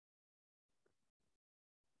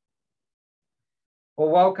Well,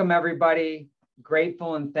 welcome everybody.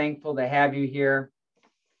 Grateful and thankful to have you here.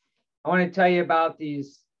 I want to tell you about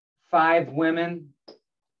these 5 women.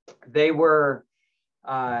 They were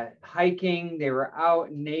hiking, they were out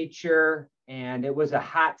in nature, and it was a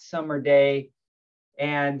hot summer day.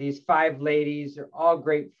 And these 5 ladies are all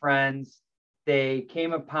great friends. They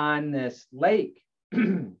came upon this lake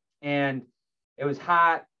and it was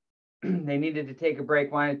hot. They needed to take a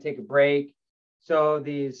break, wanted to take a break. So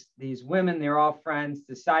these women, they're all friends,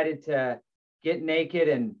 decided to get naked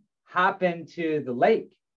and hop into the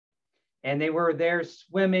lake. And they were there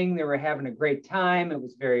swimming. They were having a great time. It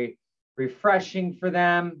was very refreshing for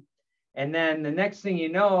them. And then the next thing you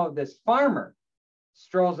know, this farmer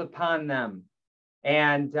strolls upon them.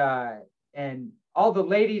 And all the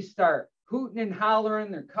ladies start hooting and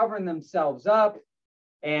hollering. They're covering themselves up.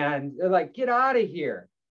 And they're like, get out of here.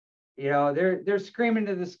 You know, they're screaming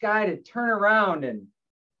to the sky to turn around, and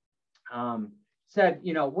said,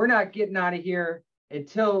 you know, we're not getting out of here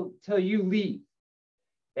until you leave.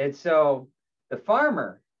 And so the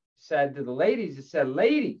farmer said to the ladies, he said,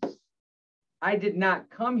 ladies, I did not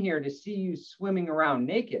come here to see you swimming around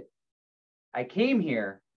naked. I came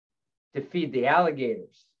here to feed the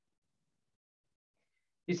alligators.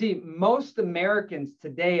 You see, most Americans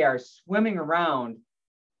today are swimming around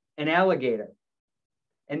an alligator,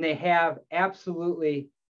 and they have absolutely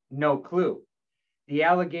no clue. The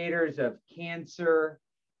alligators of cancer,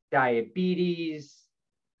 diabetes,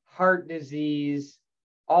 heart disease,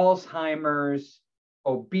 Alzheimer's,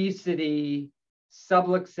 obesity,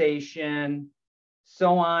 subluxation,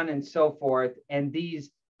 so on and so forth. And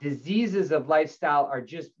these diseases of lifestyle are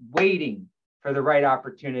just waiting for the right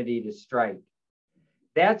opportunity to strike.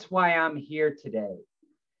 That's why I'm here today,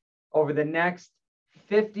 over the next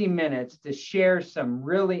 50 minutes, to share some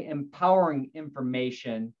really empowering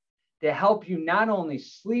information to help you not only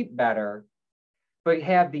sleep better, but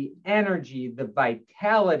have the energy, the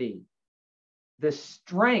vitality, the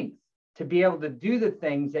strength to be able to do the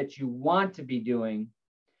things that you want to be doing,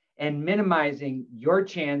 and minimizing your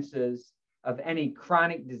chances of any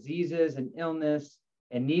chronic diseases and illness,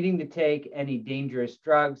 and needing to take any dangerous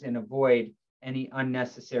drugs and avoid any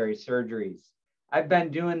unnecessary surgeries. I've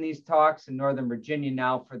been doing these talks in Northern Virginia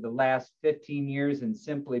now for the last 15 years, and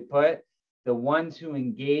simply put, the ones who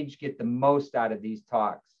engage get the most out of these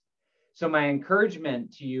talks. So my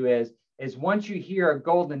encouragement to you is once you hear a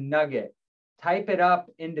golden nugget, type it up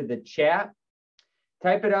into the chat.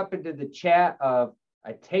 Type it up into the chat of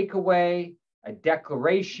a takeaway, a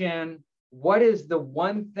declaration. What is the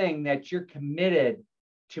one thing that you're committed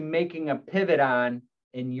to making a pivot on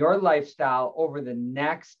in your lifestyle over the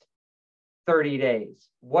next 30 days?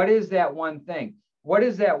 What is that one thing? What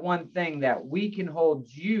is that one thing that we can hold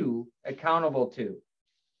you accountable to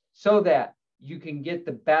so that you can get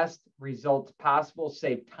the best results possible,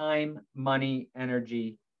 save time, money,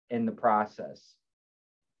 energy in the process?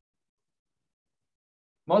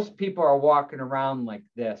 Most people are walking around like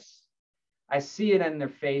this. I see it in their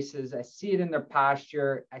faces. I see it in their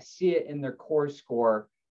posture. I see it in their core score,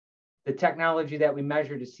 the technology that we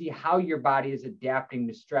measure to see how your body is adapting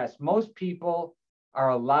to stress. Most people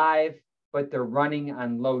are alive, but they're running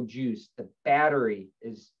on low juice. The battery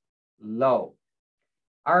is low.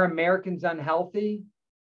 Are Americans unhealthy?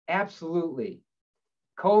 Absolutely.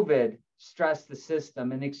 COVID stressed the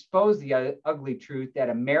system and exposed the ugly truth that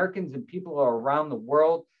Americans and people around the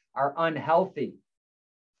world are unhealthy.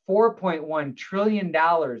 $4.1 trillion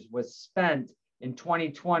was spent in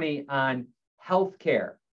 2020 on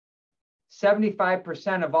healthcare.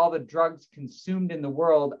 75% of all the drugs consumed in the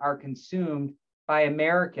world are consumed by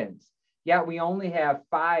Americans. Yet we only have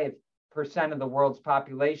 5% of the world's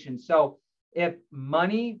population. So if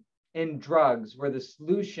money and drugs were the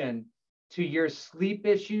solution to your sleep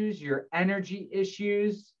issues, your energy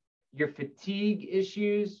issues, your fatigue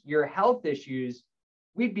issues, your health issues,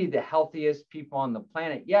 we'd be the healthiest people on the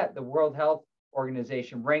planet. Yet the World Health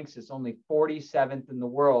Organization ranks us only 47th in the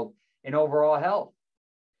world in overall health.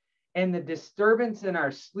 And the disturbance in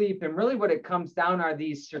our sleep, and really what it comes down are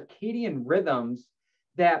these circadian rhythms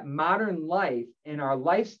that modern life in our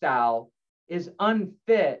lifestyle is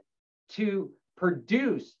unfit to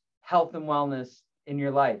produce health and wellness in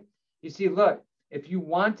your life. You see, look, if you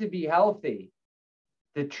want to be healthy,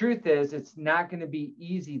 the truth is it's not going to be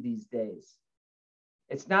easy these days.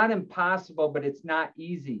 It's not impossible, but it's not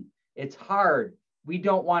easy. It's hard. We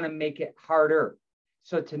don't want to make it harder.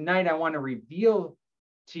 So tonight I want to reveal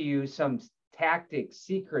to you some tactics,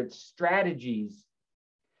 secrets, strategies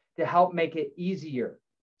to help make it easier,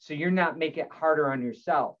 so you're not making it harder on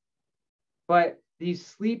yourself. But these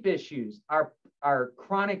sleep issues, our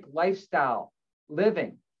chronic lifestyle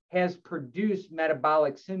living, has produced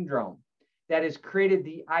metabolic syndrome that has created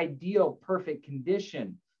the ideal perfect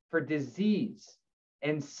condition for disease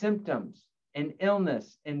and symptoms and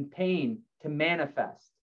illness and pain to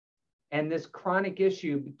manifest. And this chronic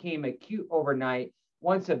issue became acute overnight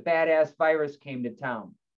once a badass virus came to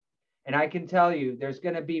town. And I can tell you, there's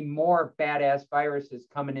going to be more badass viruses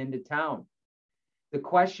coming into town. The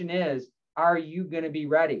question is, are you going to be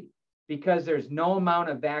ready? Because there's no amount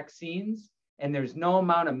of vaccines and there's no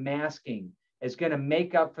amount of masking is going to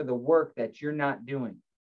make up for the work that you're not doing.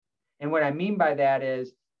 And what I mean by that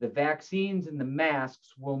is the vaccines and the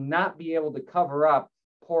masks will not be able to cover up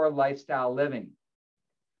poor lifestyle living.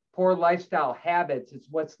 Poor lifestyle habits is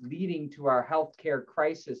what's leading to our healthcare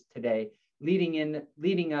crisis today,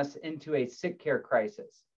 leading us into a sick care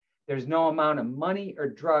crisis. There's no amount of money or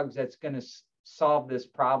drugs that's going to solve this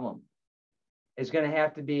problem. It's going to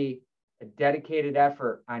have to be a dedicated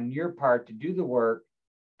effort on your part to do the work,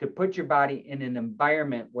 to put your body in an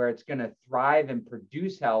environment where it's going to thrive and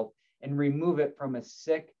produce health and remove it from a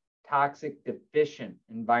sick, toxic, deficient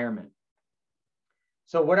environment.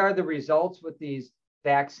 So what are the results with these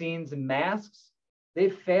vaccines and masks? They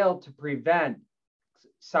failed to prevent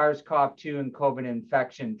SARS-CoV-2 and COVID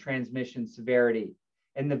infection transmission severity.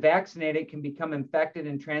 And the vaccinated can become infected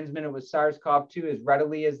and transmitted with SARS-CoV-2 as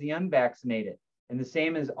readily as the unvaccinated. And the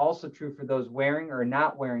same is also true for those wearing or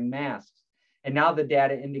not wearing masks. And now the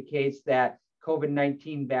data indicates that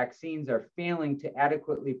COVID-19 vaccines are failing to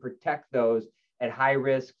adequately protect those at high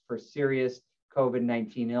risk for serious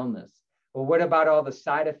COVID-19 illness. Well, what about all the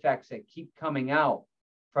side effects that keep coming out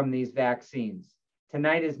from these vaccines?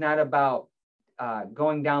 Tonight is not about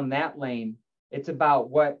going down that lane. It's about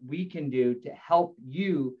what we can do to help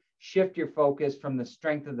you shift your focus from the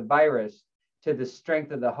strength of the virus to the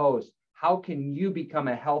strength of the host. How can you become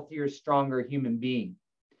a healthier, stronger human being?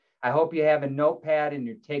 I hope you have a notepad and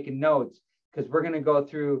you're taking notes, because we're going to go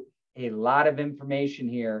through a lot of information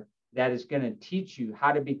here that is going to teach you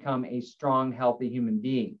how to become a strong, healthy human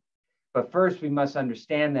being. But first, we must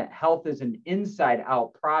understand that health is an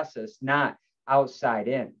inside-out process, not outside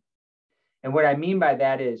in. And what I mean by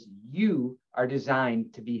that is you are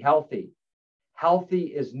designed to be healthy. Healthy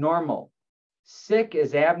is normal. Sick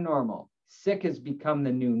is abnormal. Sick has become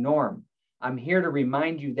the new norm. I'm here to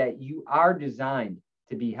remind you that you are designed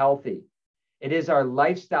to be healthy. It is our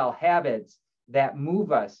lifestyle habits that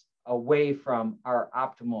move us away from our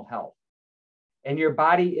optimal health. And your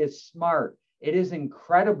body is smart. It is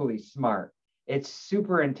incredibly smart. It's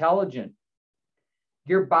super intelligent.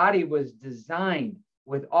 Your body was designed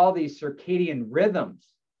with all these circadian rhythms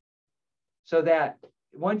so that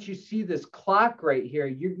once you see this clock right here,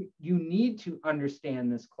 you need to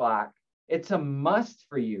understand this clock. It's a must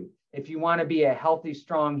for you if you want to be a healthy,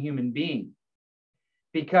 strong human being.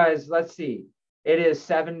 Because let's see, it is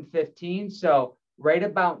 7:15. So right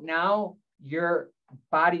about now, your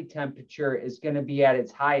body temperature is going to be at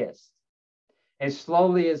its highest. As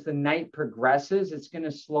slowly as the night progresses, it's going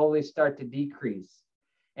to slowly start to decrease.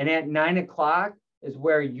 And at 9 o'clock is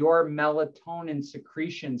where your melatonin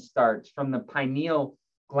secretion starts from the pineal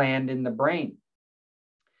gland in the brain.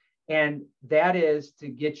 And that is to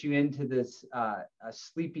get you into this a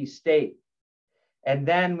sleepy state. And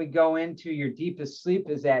then we go into your deepest sleep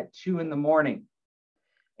is at 2 in the morning.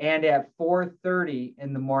 And at 4:30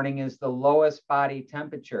 in the morning is the lowest body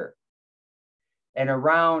temperature. And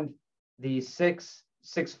around the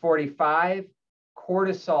 6:45,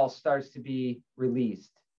 cortisol starts to be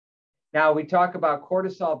released. Now, we talk about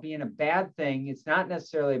cortisol being a bad thing. It's not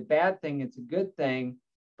necessarily a bad thing. It's a good thing.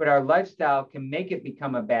 But our lifestyle can make it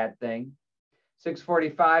become a bad thing.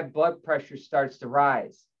 6:45, blood pressure starts to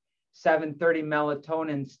rise. 7:30,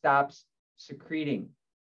 melatonin stops secreting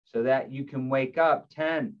so that you can wake up.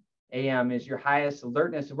 10 a.m. is your highest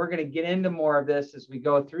alertness. And we're going to get into more of this as we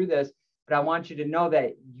go through this. But I want you to know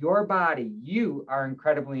that your body, you are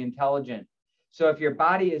incredibly intelligent. So if your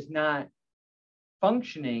body is not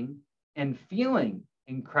functioning and feeling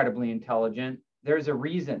incredibly intelligent, there's a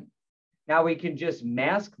reason. Now we can just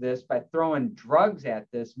mask this by throwing drugs at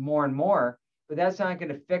this more and more, but that's not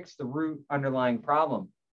going to fix the root underlying problem.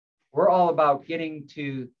 We're all about getting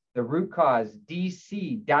to the root cause.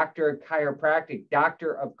 DC, Doctor of Chiropractic,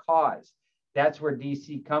 Doctor of Cause. That's where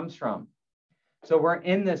DC comes from. So we're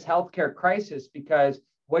in this healthcare crisis because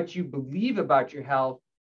what you believe about your health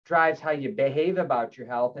drives how you behave about your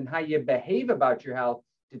health, and how you behave about your health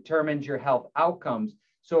determines your health outcomes.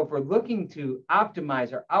 So if we're looking to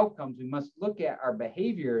optimize our outcomes, we must look at our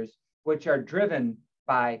behaviors, which are driven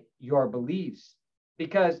by your beliefs.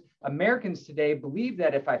 Because Americans today believe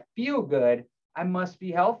that if I feel good, I must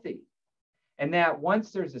be healthy. And that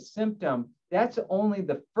once there's a symptom, that's only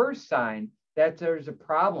the first sign that there's a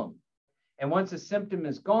problem. And once a symptom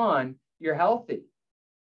is gone, you're healthy.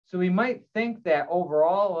 So we might think that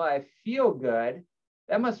overall I feel good.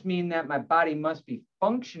 That must mean that my body must be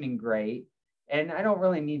functioning great and I don't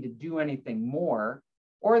really need to do anything more.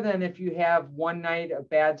 Or then if you have one night of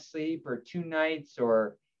bad sleep or 2 nights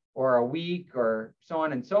or a week or so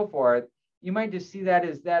on and so forth, you might just see that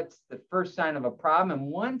as that's the first sign of a problem. And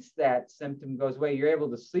once that symptom goes away, you're able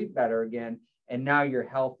to sleep better again, and now you're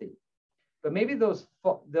healthy. But maybe those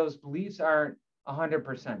beliefs aren't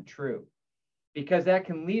 100% true, because that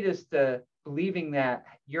can lead us to believing that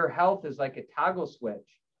your health is like a toggle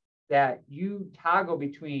switch, that you toggle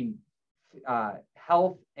between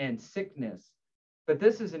health and sickness. But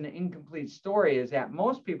this is an incomplete story, is that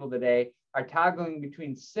most people today are toggling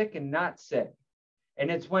between sick and not sick. And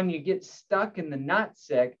it's when you get stuck in the not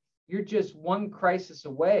sick, you're just one crisis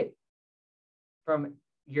away from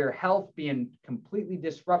your health being completely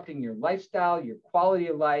disrupting your lifestyle, your quality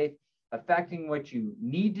of life, affecting what you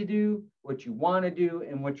need to do, what you want to do,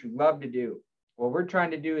 and what you love to do. What we're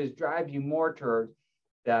trying to do is drive you more towards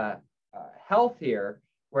the health here,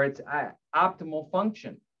 where it's optimal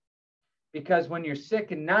function. Because when you're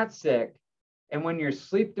sick and not sick, and when you're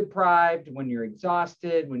sleep deprived, when you're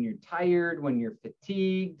exhausted, when you're tired, when you're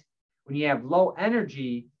fatigued, when you have low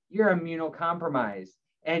energy, you're immunocompromised.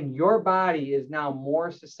 And your body is now more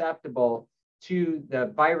susceptible to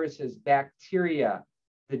the viruses, bacteria,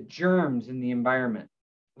 the germs in the environment.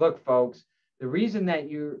 Look, folks, the reason that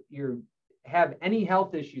you have any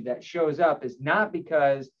health issue that shows up is not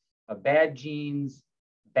because of bad genes,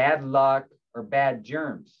 bad luck, or bad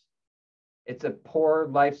germs. It's a poor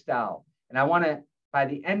lifestyle. And I want to, by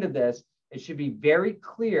the end of this, it should be very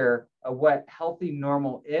clear of what healthy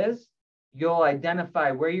normal is. You'll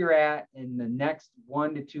identify where you're at in the next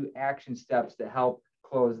 1 to 2 action steps to help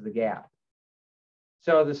close the gap.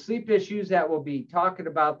 So the sleep issues that we'll be talking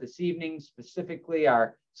about this evening specifically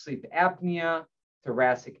are sleep apnea,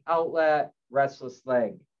 thoracic outlet, restless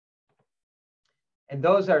leg. And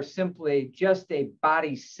those are simply just a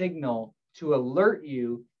body signal to alert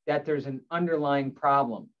you that there's an underlying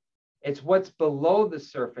problem. It's what's below the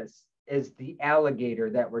surface is the alligator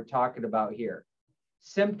that we're talking about here.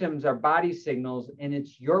 Symptoms are body signals, and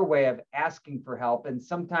it's your way of asking for help and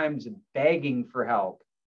sometimes begging for help.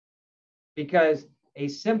 Because a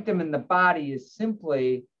symptom in the body is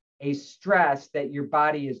simply a stress that your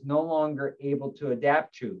body is no longer able to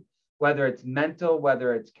adapt to, whether it's mental,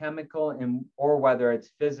 whether it's chemical, or whether it's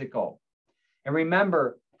physical. And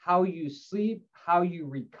remember, how you sleep, how you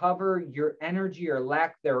recover, your energy or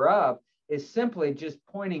lack thereof is simply just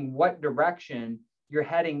pointing what direction you're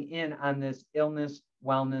heading in on this illness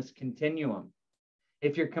wellness continuum.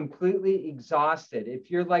 If you're completely exhausted, if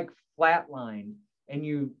you're like flatlined and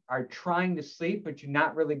you are trying to sleep, but you're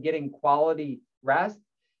not really getting quality rest,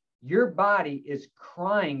 your body is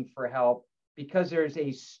crying for help because there's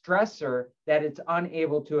a stressor that it's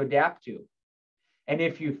unable to adapt to. And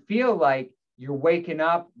if you feel like you're waking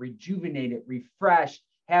up, rejuvenated, refreshed,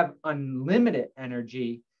 have unlimited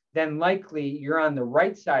energy, then likely you're on the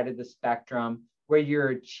right side of the spectrum where you're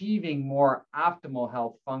achieving more optimal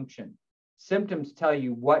health function. Symptoms tell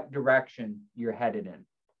you what direction you're headed in.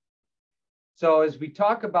 So as we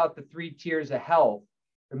talk about the 3 tiers of health,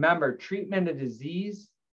 remember, treatment of disease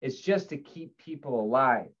is just to keep people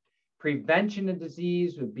alive. Prevention of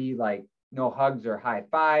disease would be like no hugs or high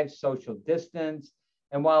fives, social distance.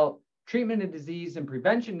 And while treatment of disease and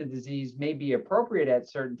prevention of disease may be appropriate at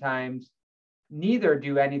certain times, neither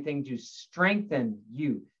do anything to strengthen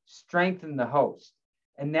you, strengthen the host.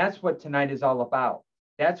 And that's what tonight is all about.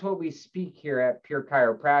 That's what we speak here at Pure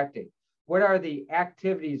Chiropractic. What are the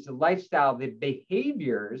activities, the lifestyle, the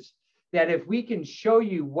behaviors that if we can show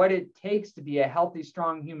you what it takes to be a healthy,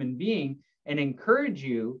 strong human being and encourage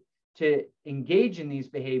you to engage in these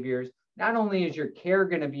behaviors, not only is your care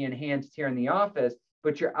going to be enhanced here in the office,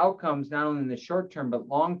 but your outcomes, not only in the short term, but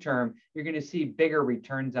long term, you're going to see bigger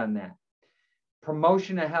returns on that.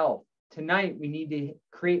 Promotion of health. Tonight, we need to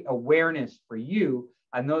create awareness for you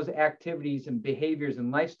on those activities and behaviors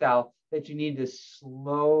and lifestyle that you need to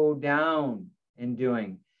slow down in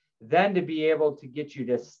doing. Then to be able to get you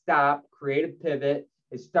to stop, create a pivot,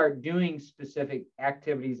 and start doing specific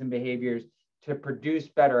activities and behaviors to produce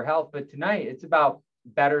better health. But tonight, it's about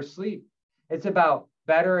better sleep. It's about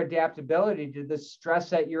better adaptability to the stress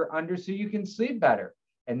that you're under so you can sleep better.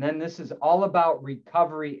 And then this is all about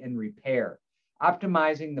recovery and repair,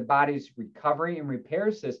 optimizing the body's recovery and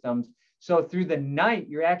repair systems So through the night,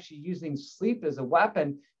 you're actually using sleep as a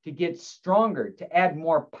weapon to get stronger, to add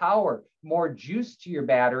more power, more juice to your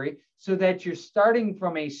battery, so that you're starting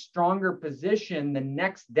from a stronger position the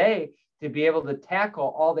next day to be able to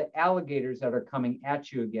tackle all the alligators that are coming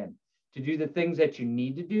at you again, to do the things that you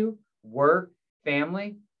need to do, work,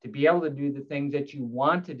 family, to be able to do the things that you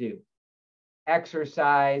want to do,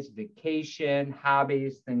 exercise, vacation,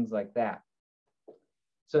 hobbies, things like that.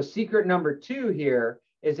 So secret number 2 here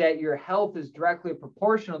is that your health is directly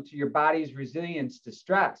proportional to your body's resilience to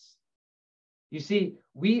stress. You see,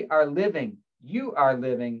 you are living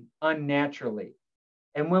unnaturally.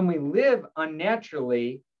 And when we live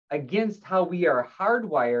unnaturally against how we are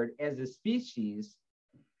hardwired as a species,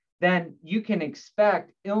 then you can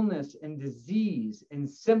expect illness and disease and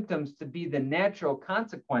symptoms to be the natural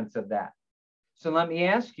consequence of that. So let me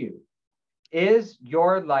ask you, is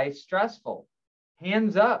your life stressful?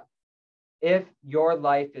 Hands up if your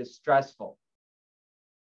life is stressful.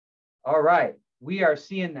 All right, we are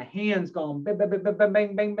seeing the hands going bang, bang, bang,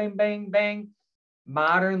 bang, bang, bang, bang, bang.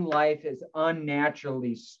 Modern life is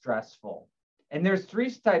unnaturally stressful. And there's 3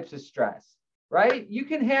 types of stress, right? You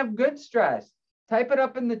can have good stress. Type it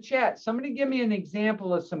up in the chat. Somebody give me an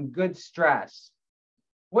example of some good stress.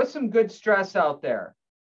 What's some good stress out there?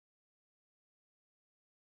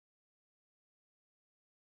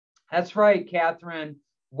 That's right, Catherine.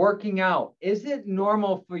 Working out. Is it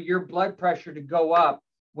normal for your blood pressure to go up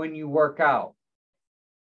when you work out?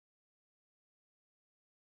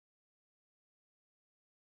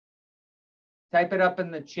 Type it up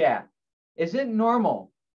in the chat. Is it normal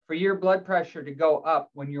for your blood pressure to go up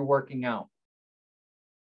when you're working out?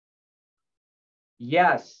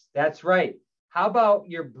 Yes, that's right. How about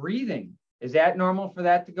your breathing? Is that normal for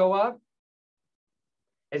that to go up?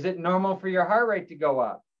 Is it normal for your heart rate to go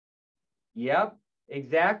up? Yep,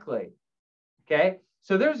 exactly. Okay,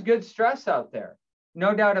 so there's good stress out there.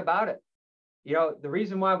 No doubt about it. You know, the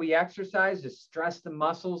reason why we exercise is stress the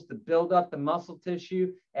muscles to build up the muscle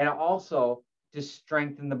tissue and also to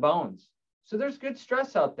strengthen the bones. So there's good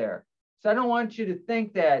stress out there. So I don't want you to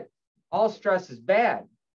think that all stress is bad.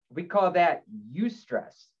 We call that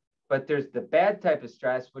eustress. But there's the bad type of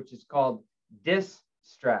stress, which is called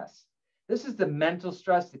distress. This is the mental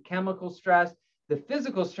stress, the chemical stress, the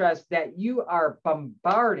physical stress that you are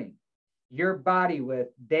bombarding your body with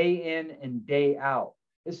day in and day out.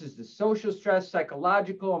 This is the social stress,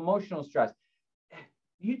 psychological, emotional stress.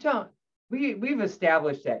 We've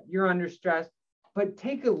established that you're under stress, but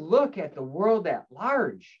take a look at the world at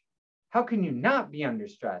large. How can you not be under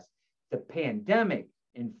stress? The pandemic,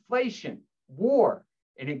 inflation, war,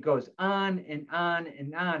 and it goes on and on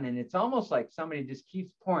and on. And it's almost like somebody just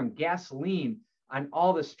keeps pouring gasoline on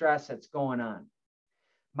all the stress that's going on.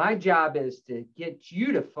 My job is to get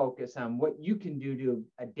you to focus on what you can do to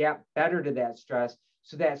adapt better to that stress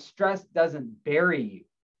so that stress doesn't bury you.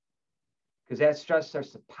 Because that stress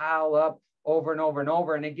starts to pile up over and over and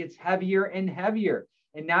over, and it gets heavier and heavier.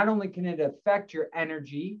 And not only can it affect your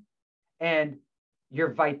energy and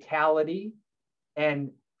your vitality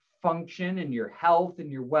and function and your health and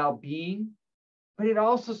your well-being, but it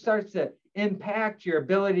also starts to impact your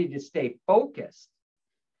ability to stay focused,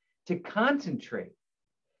 to concentrate,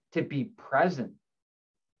 to be present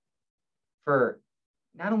for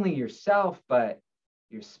not only yourself, but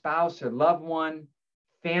your spouse or loved one,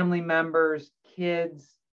 family members, kids,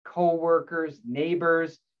 co-workers,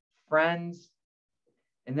 neighbors, friends.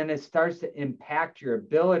 And then it starts to impact your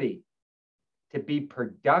ability to be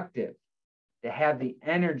productive, to have the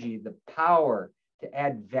energy, the power to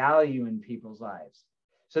add value in people's lives.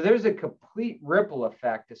 So there's a complete ripple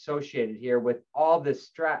effect associated here with all this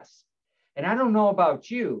stress. And I don't know about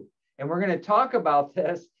you, and we're going to talk about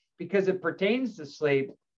this because it pertains to sleep,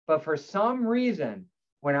 but for some reason,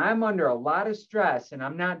 when I'm under a lot of stress and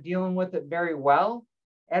I'm not dealing with it very well,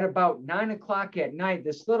 at about 9 o'clock at night,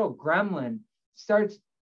 this little gremlin starts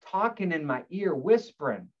talking in my ear,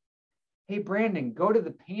 whispering, "Hey, Brandon, go to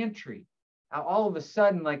the pantry." Now, all of a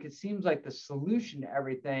sudden, like it seems like the solution to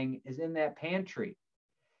everything is in that pantry.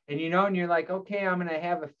 And and you're like, okay, I'm going to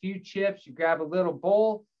have a few chips. You grab a little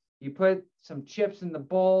bowl, you put some chips in the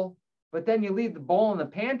bowl, but then you leave the bowl in the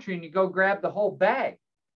pantry and you go grab the whole bag.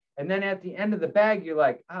 And then at the end of the bag, you're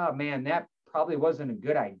like, oh man, that probably wasn't a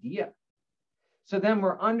good idea. So then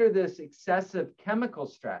we're under this excessive chemical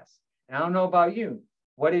stress. And I don't know about you.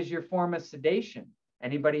 What is your form of sedation?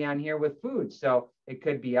 Anybody on here with food? So it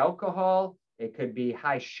could be alcohol. It could be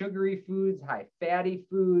high sugary foods, high fatty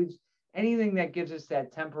foods, anything that gives us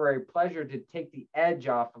that temporary pleasure to take the edge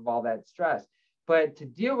off of all that stress. But to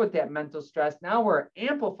deal with that mental stress, now we're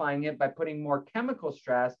amplifying it by putting more chemical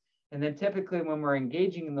stress And then typically when we're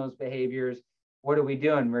engaging in those behaviors, what are we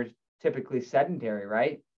doing? We're typically sedentary,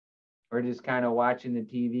 right? We're just kind of watching the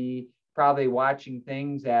TV, probably watching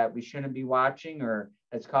things that we shouldn't be watching, or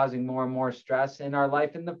that's causing more and more stress in our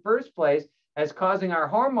life in the first place, that's causing our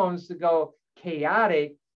hormones to go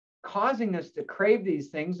chaotic, causing us to crave these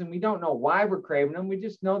things. And we don't know why we're craving them. We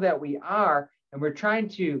just know that we are, and we're trying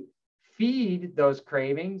to feed those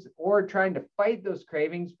cravings or trying to fight those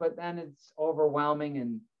cravings, but then it's overwhelming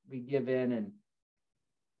and we give in. And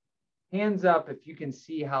hands up if you can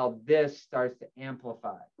see how this starts to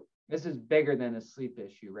amplify. This is bigger than a sleep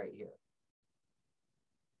issue right here.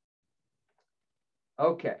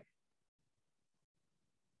 Okay.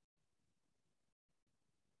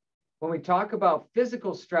 When we talk about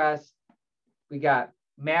physical stress, we got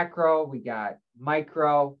macro, we got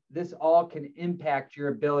micro. This all can impact your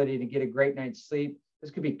ability to get a great night's sleep. This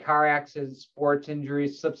could be car accidents, sports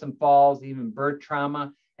injuries, slips and falls, even birth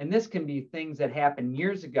trauma. And this can be things that happened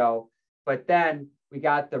years ago, but then we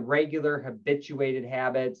got the regular habituated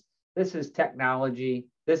habits. This is technology.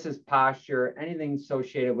 This is posture, anything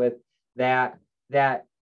associated with that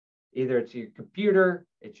either it's your computer,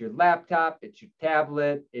 it's your laptop, it's your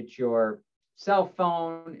tablet, it's your cell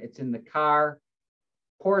phone, it's in the car.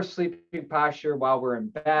 Poor sleeping posture while we're in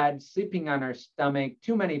bed, sleeping on our stomach,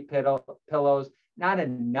 too many pillows, not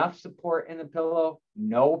enough support in the pillow,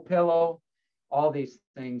 no pillow. All these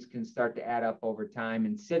things can start to add up over time.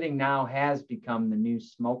 And sitting now has become the new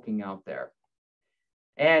smoking out there.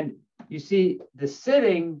 And you see, the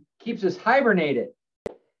sitting keeps us hibernated.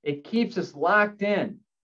 It keeps us locked in.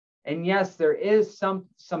 And yes, there is some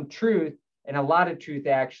truth, and a lot of truth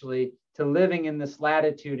actually, to living in this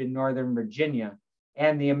latitude in Northern Virginia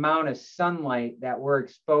and the amount of sunlight that we're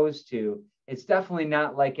exposed to. It's definitely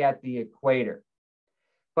not like at the equator.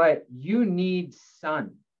 But you need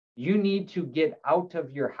sun. You need to get out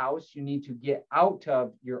of your house. You need to get out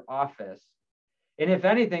of your office. And if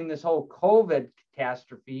anything, this whole COVID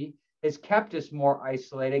catastrophe has kept us more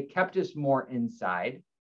isolated, kept us more inside.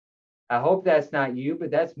 I hope that's not you,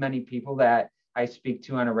 but that's many people that I speak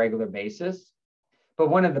to on a regular basis. But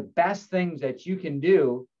one of the best things that you can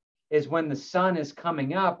do is when the sun is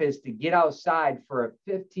coming up is to get outside for a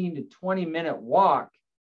 15 to 20-minute walk,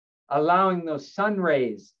 allowing those sun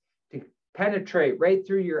rays to penetrate right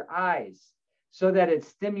through your eyes so that it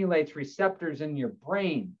stimulates receptors in your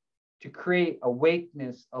brain to create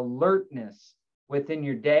awakeness, alertness within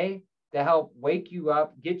your day to help wake you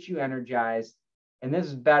up, get you energized. And this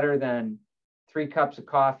is better than 3 cups of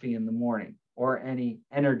coffee in the morning or any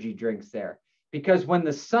energy drinks there. Because when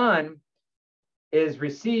the sun is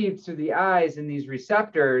received through the eyes and these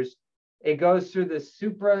receptors, it goes through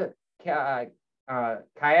the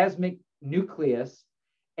suprachiasmatic nucleus,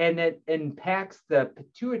 and it impacts the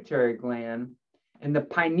pituitary gland and the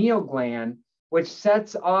pineal gland, which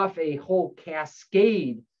sets off a whole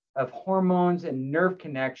cascade of hormones and nerve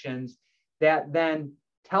connections that then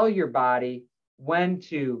tell your body when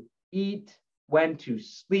to eat, when to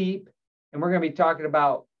sleep. And we're going to be talking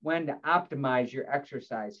about when to optimize your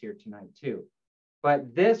exercise here tonight too.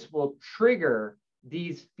 But this will trigger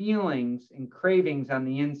these feelings and cravings on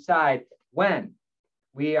the inside when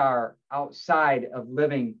we are outside of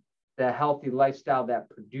living the healthy lifestyle that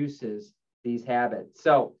produces these habits.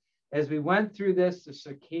 So as we went through this, the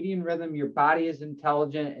circadian rhythm, your body is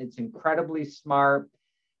intelligent. It's incredibly smart.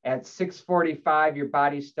 At 6:45, your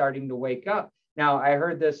body's starting to wake up. Now, I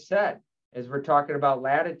heard this said, as we're talking about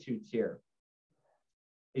latitudes here,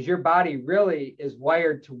 is your body really is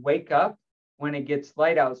wired to wake up when it gets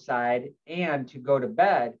light outside and to go to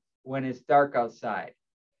bed when it's dark outside.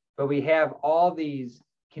 But we have all these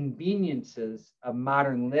conveniences of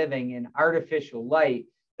modern living and artificial light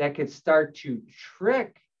that could start to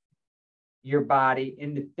trick your body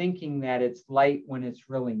into thinking that it's light when it's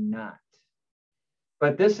really not.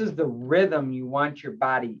 But this is the rhythm you want your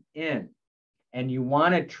body in. And you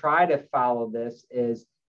want to try to follow this as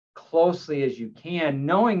closely as you can,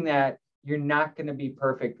 knowing that you're not going to be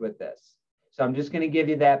perfect with this. So I'm just going to give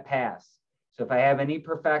you that pass. So if I have any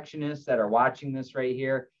perfectionists that are watching this right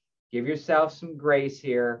here, give yourself some grace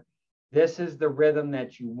here. This is the rhythm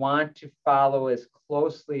that you want to follow as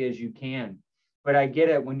closely as you can. But I get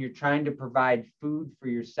it when you're trying to provide food for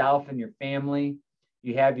yourself and your family,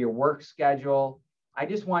 you have your work schedule. I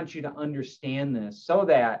just want you to understand this so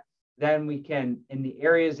that then we can, in the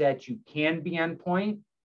areas that you can be on point,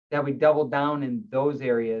 that we double down in those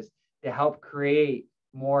areas to help create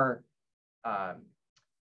more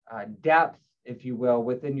depth, if you will,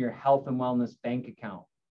 within your health and wellness bank account.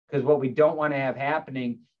 Because what we don't want to have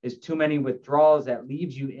happening is too many withdrawals that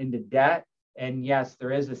leaves you into debt. And yes,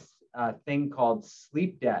 there is a thing called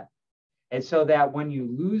sleep debt And so that when you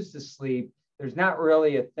lose the sleep, there's not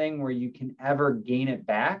really a thing where you can ever gain it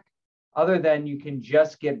back, other than you can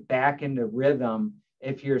just get back into rhythm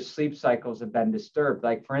if your sleep cycles have been disturbed.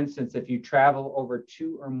 Like, for instance, if you travel over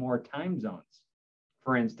 2 or more time zones,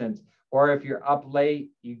 for instance, or if you're up late,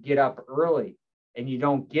 you get up early and you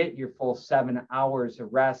don't get your full 7 hours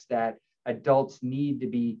of rest that adults need to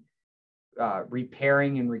be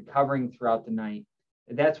repairing and recovering throughout the night.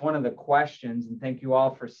 That's one of the questions, and thank you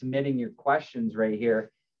all for submitting your questions right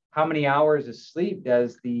here. How many hours of sleep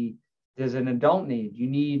does an adult need? You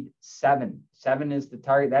need 7. 7 is the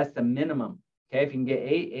target. That's the minimum. Okay, if you can get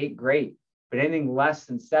 8, great. But anything less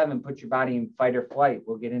than 7, put your body in fight or flight.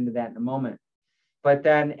 We'll get into that in a moment. But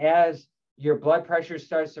then as your blood pressure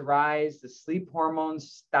starts to rise, the sleep hormone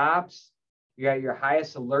stops. You're at your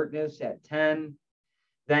highest alertness at 10.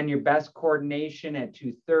 Then your best coordination at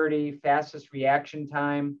 2:30, fastest reaction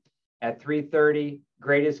time at 3:30,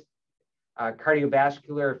 greatest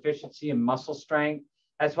cardiovascular efficiency and muscle strength.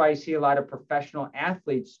 That's why you see a lot of professional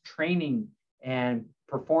athletes training and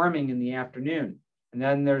performing in the afternoon. And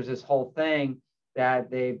then there's this whole thing that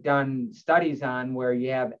they've done studies on where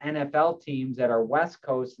you have NFL teams that are West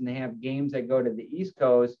Coast and they have games that go to the East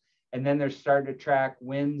Coast, and then they're starting to track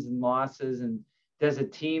wins and losses, and does a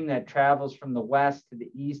team that travels from the West to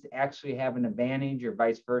the East actually have an advantage or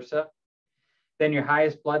vice versa? Then your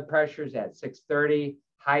highest blood pressure is at 6:30,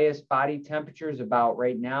 highest body temperature is about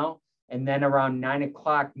right now. And then around 9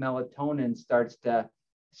 o'clock, melatonin starts to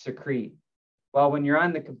secrete. Well, when you're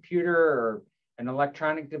on the computer or an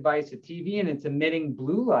electronic device, a TV, and it's emitting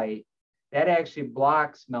blue light, that actually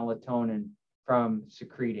blocks melatonin from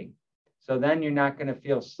secreting. So then you're not going to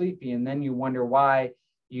feel sleepy. And then you wonder why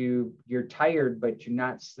you're tired, but you're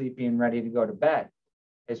not sleepy and ready to go to bed.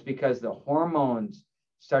 It's because the hormones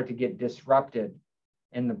start to get disrupted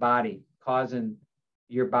in the body, causing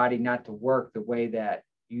your body not to work the way that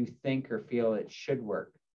you think or feel it should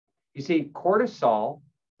work. You see, cortisol,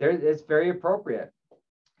 it's very appropriate.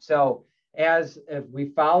 So if we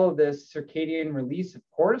follow this circadian release of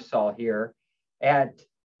cortisol here, at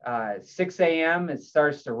 6 a.m., it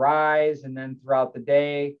starts to rise, and then throughout the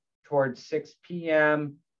day, towards 6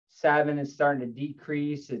 p.m., 7 is starting to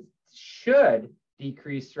decrease. It should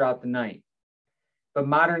decrease throughout the night. But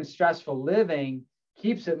modern stressful living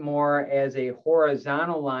keeps it more as a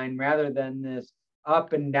horizontal line rather than this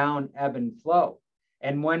up and down ebb and flow.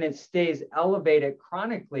 And when it stays elevated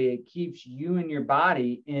chronically, it keeps you and your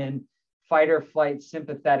body in fight or flight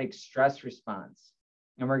sympathetic stress response.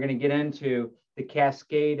 And we're going to get into the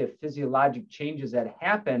cascade of physiologic changes that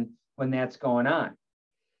happen when that's going on.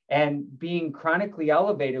 And being chronically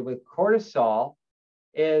elevated with cortisol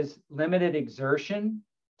is limited exertion,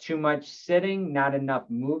 too much sitting, not enough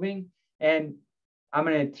moving. And I'm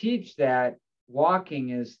going to teach that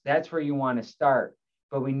walking that's where you want to start.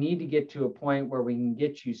 But we need to get to a point where we can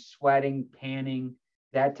get you sweating, panting,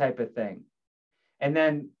 that type of thing. And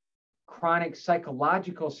then chronic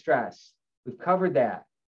psychological stress. We've covered that.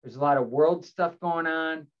 There's a lot of world stuff going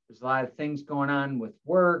on. There's a lot of things going on with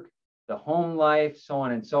work, the home life, so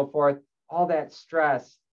on and so forth. All that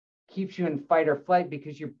stress keeps you in fight or flight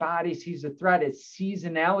because your body sees a threat. It sees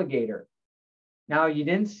an alligator. Now, you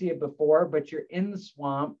didn't see it before, but you're in the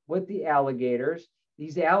swamp with the alligators.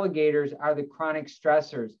 These alligators are the chronic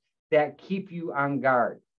stressors that keep you on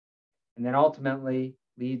guard, and then ultimately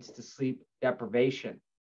leads to sleep deprivation.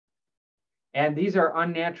 And these are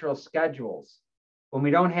unnatural schedules. When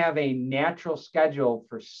we don't have a natural schedule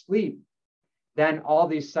for sleep, then all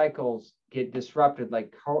these cycles get disrupted,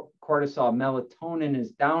 like cortisol, melatonin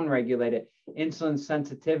is downregulated, insulin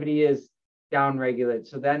sensitivity is downregulated.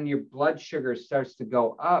 So then your blood sugar starts to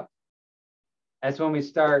go up. That's when we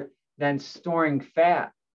start then storing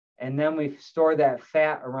fat. And then we store that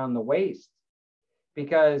fat around the waist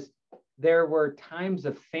because there were times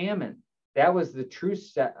of famine. That was the true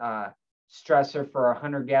stressor for our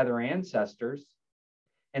hunter-gatherer ancestors.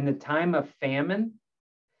 In the time of famine,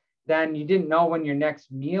 then you didn't know when your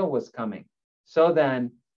next meal was coming. So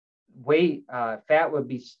then fat would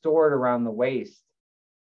be stored around the waist.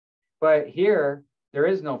 But here, there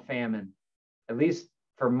is no famine, at least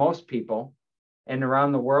for most people. And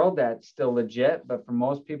around the world, that's still legit. But for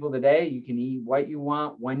most people today, you can eat what you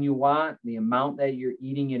want, when you want, the amount that you're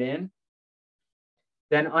eating it in.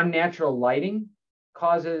 Then unnatural lighting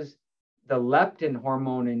causes the leptin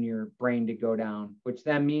hormone in your brain to go down, which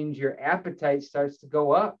then means your appetite starts to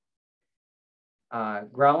go up.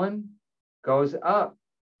 Ghrelin goes up.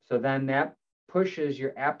 So then that pushes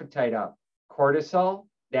your appetite up. Cortisol,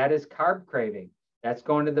 that is carb craving. That's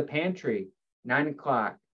going to the pantry, 9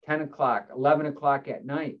 o'clock, 10 o'clock, 11 o'clock at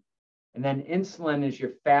night. And then insulin is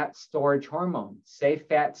your fat storage hormone. Say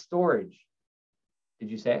fat storage.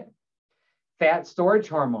 Did you say it? Fat storage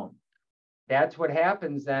hormone. That's what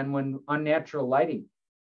happens then when unnatural lighting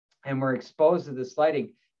and we're exposed to this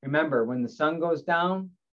lighting. Remember, when the sun goes down,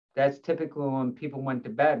 that's typically when people went to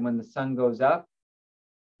bed. When the sun goes up,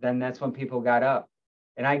 then that's when people got up.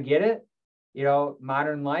 And I get it. You know,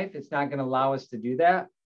 modern life, it's not going to allow us to do that.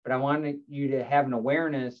 But I want you to have an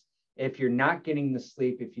awareness. If you're not getting the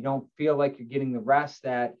sleep, if you don't feel like you're getting the rest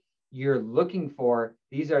that you're looking for,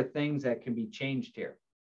 these are things that can be changed here.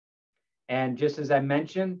 And just as I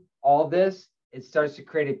mentioned, all this, it starts to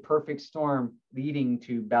create a perfect storm leading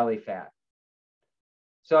to belly fat.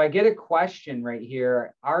 So I get a question right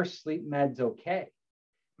here, are sleep meds okay?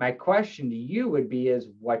 My question to you would be is,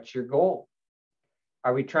 what's your goal?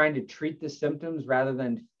 Are we trying to treat the symptoms rather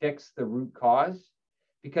than fix the root cause?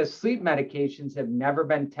 Because sleep medications have never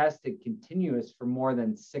been tested continuous for more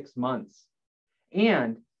than 6 months.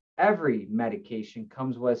 And every medication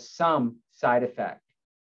comes with some side effect.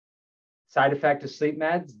 Side effect of sleep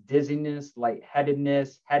meds: dizziness,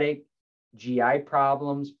 lightheadedness, headache, GI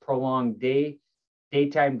problems, prolonged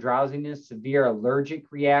daytime drowsiness, severe allergic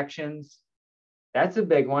reactions. That's a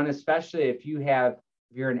big one, especially if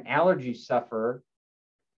you're an allergy sufferer.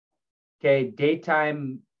 Okay,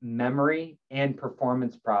 daytime memory and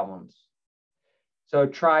performance problems. So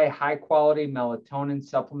try high quality melatonin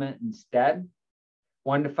supplement instead,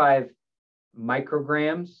 1 to 5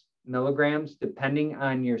 milligrams, depending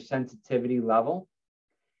on your sensitivity level.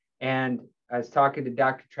 And I was talking to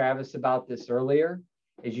Dr. Travis about this earlier,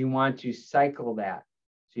 is you want to cycle that.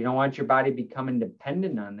 So you don't want your body becoming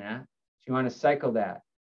dependent on that. So you want to cycle that.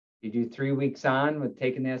 You do 3 weeks on with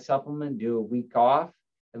taking that supplement, do a week off,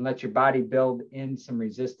 and let your body build in some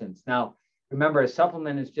resistance. Now, remember, a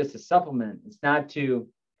supplement is just a supplement. It's not to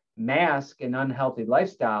mask an unhealthy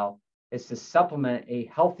lifestyle. It's to supplement a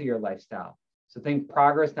healthier lifestyle. So think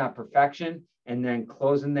progress, not perfection, and then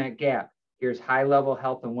closing that gap. Here's high-level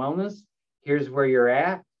health and wellness. Here's where you're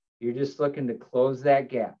at. You're just looking to close that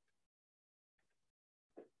gap.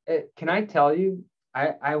 Can I tell you,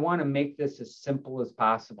 I want to make this as simple as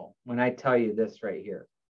possible when I tell you this right here.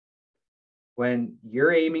 When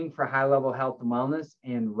you're aiming for high-level health and wellness,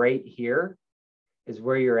 and right here is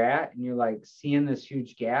where you're at, and you're like seeing this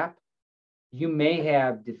huge gap, you may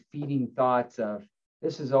have defeating thoughts of,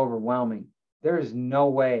 this is overwhelming. There is no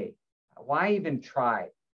way. Why even try?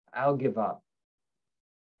 I'll give up.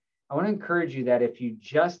 I want to encourage you that if you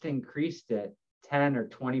just increased it 10 or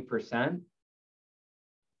 20%,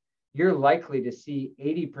 you're likely to see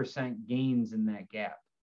 80% gains in that gap.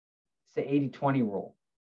 It's the 80-20 rule.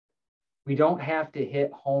 We don't have to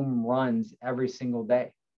hit home runs every single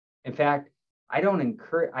day. In fact, I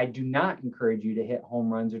do not encourage you to hit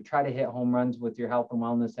home runs or try to hit home runs with your health and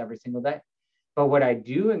wellness every single day. But what I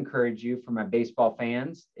do encourage you, for my baseball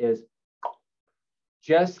fans, is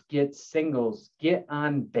just get singles, get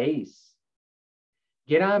on base.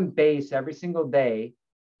 Get on base every single day.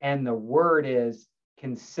 And the word is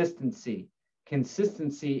consistency.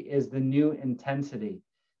 Consistency is the new intensity.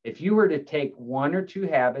 If you were to take 1 or 2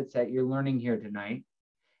 habits that you're learning here tonight,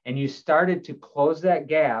 and you started to close that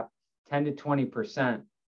gap 10 to 20%,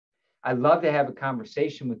 I'd love to have a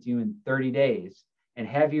conversation with you in 30 days and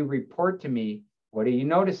have you report to me, what are you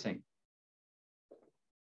noticing?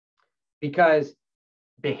 Because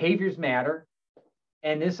behaviors matter,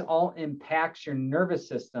 and this all impacts your nervous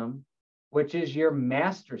system, which is your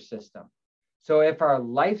master system. So if our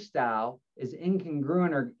lifestyle is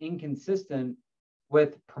incongruent or inconsistent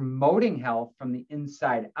with promoting health from the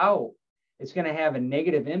inside out, it's going to have a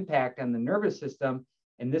negative impact on the nervous system.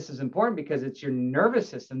 And this is important because it's your nervous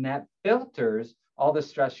system that filters all the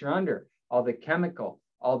stress you're under, all the chemical,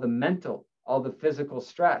 all the mental, all the physical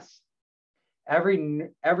stress.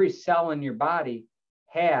 Every cell in your body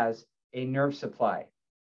has a nerve supply.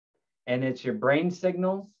 And it's your brain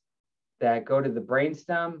signals that go to the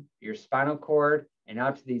brainstem, your spinal cord, and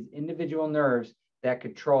out to these individual nerves that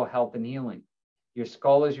control health and healing. Your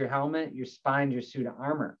skull is your helmet, your spine is your suit of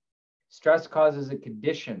armor. Stress causes a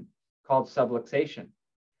condition called subluxation.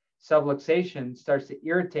 Subluxation starts to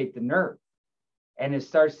irritate the nerve, and it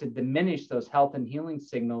starts to diminish those health and healing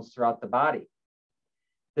signals throughout the body.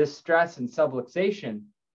 This stress and subluxation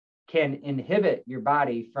can inhibit your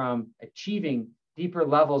body from achieving deeper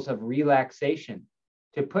levels of relaxation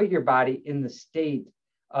to put your body in the state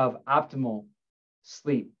of optimal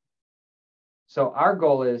sleep. So our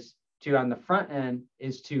goal is to, on the front end,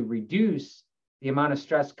 is to reduce the amount of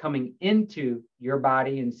stress coming into your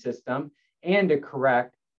body and system, and to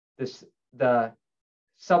correct the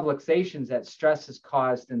subluxations that stress has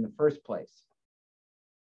caused in the first place.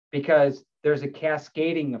 because there's a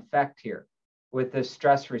cascading effect here with the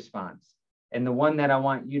stress response. And the one that I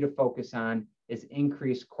want you to focus on is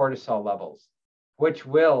increased cortisol levels, which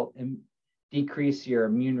will decrease your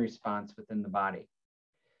immune response within the body.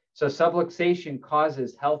 So subluxation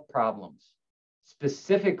causes health problems.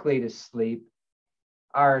 Specifically to sleep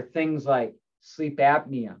are things like sleep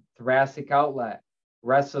apnea, thoracic outlet,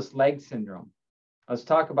 restless leg syndrome. Let's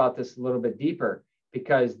talk about this a little bit deeper,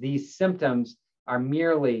 because these symptoms are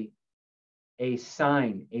merely a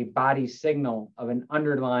sign, a body signal of a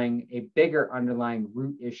bigger underlying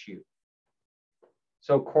root issue.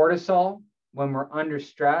 So cortisol, when we're under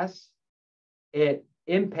stress, it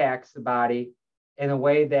impacts the body in a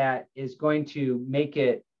way that is going to make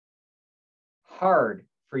it hard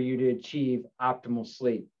for you to achieve optimal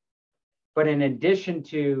sleep. But in addition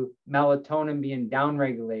to melatonin being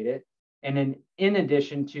downregulated, and in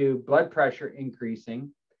addition to blood pressure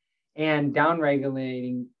increasing and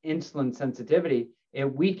downregulating insulin sensitivity, it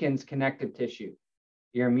weakens connective tissue.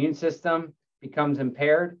 Your immune system becomes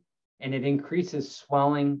impaired, and it increases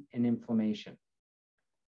swelling and inflammation.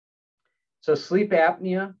 So sleep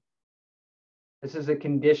apnea, this is a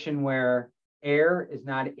condition where air is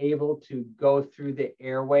not able to go through the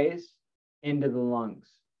airways into the lungs.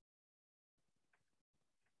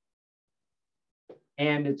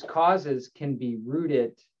 And its causes can be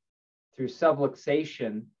rooted through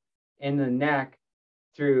subluxation in the neck,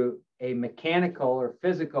 through a mechanical or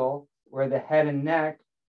physical, where the head and neck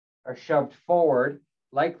are shoved forward,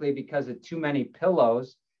 likely because of too many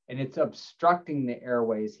pillows, and it's obstructing the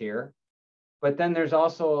airways here. But then there's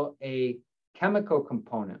also a chemical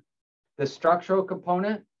component. The structural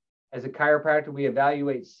component, as a chiropractor, we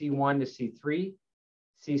evaluate C1 to C3,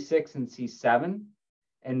 C6, and C7,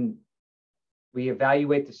 and we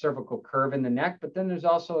evaluate the cervical curve in the neck. But then there's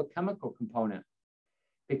also a chemical component,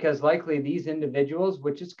 because likely these individuals,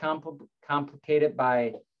 which is complicated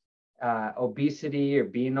by obesity or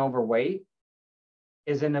being overweight,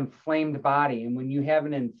 is an inflamed body. And when you have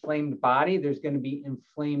an inflamed body, there's going to be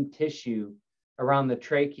inflamed tissue around the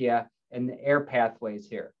trachea and the air pathways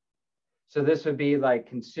here. So this would be like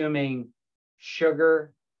consuming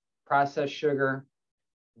sugar, processed sugar,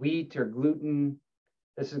 wheat or gluten.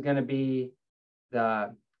 This is going to be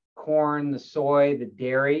the corn, the soy, the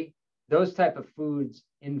dairy. Those type of foods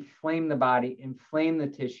inflame the body, inflame the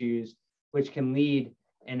tissues, which can lead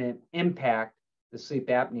and impact the sleep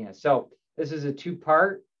apnea. So this is a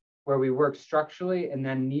two-part where we work structurally and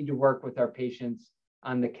then need to work with our patients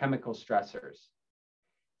on the chemical stressors.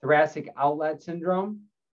 Thoracic outlet syndrome.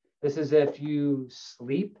 This is if you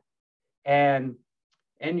sleep and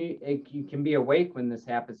you can be awake when this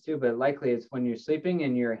happens too, but likely it's when you're sleeping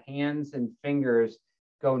and your hands and fingers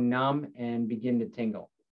go numb and begin to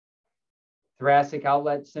tingle. Thoracic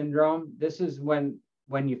outlet syndrome. This is when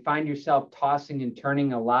you find yourself tossing and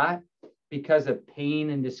turning a lot because of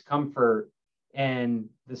pain and discomfort in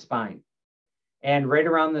the spine. And right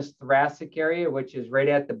around this thoracic area, which is right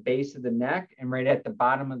at the base of the neck and right at the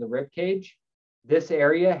bottom of the rib cage, this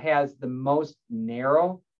area has the most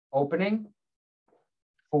narrow opening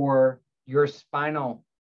for your spinal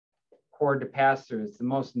cord to pass through. It's the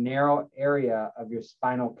most narrow area of your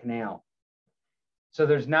spinal canal. So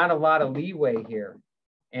there's not a lot of leeway here.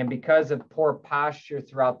 And because of poor posture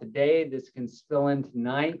throughout the day, this can spill into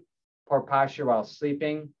night, poor posture while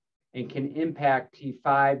sleeping, and can impact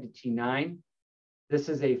T5 to T9. This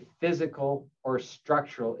is a physical or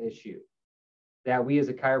structural issue that we as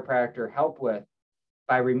a chiropractor help with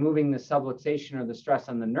by removing the subluxation or the stress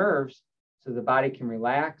on the nerves so the body can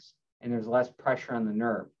relax and there's less pressure on the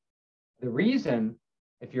nerve. The reason,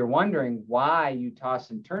 if you're wondering why you toss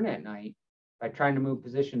and turn at night by trying to move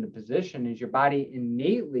position to position, is your body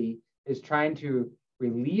innately is trying to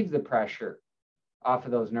relieve the pressure off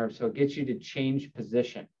of those nerves. So it gets you to change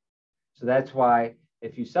position. So that's why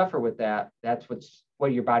if you suffer with that, that's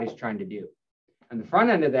what your body's trying to do. On the front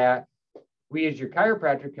end of that, we as your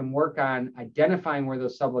chiropractor can work on identifying where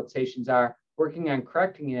those subluxations are, working on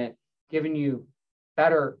correcting it, giving you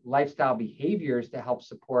better lifestyle behaviors to help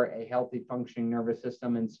support a healthy functioning nervous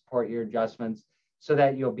system and support your adjustments so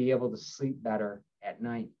that you'll be able to sleep better at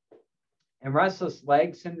night. And restless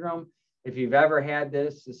leg syndrome, if you've ever had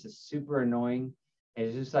this is super annoying.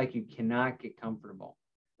 It's just like you cannot get comfortable.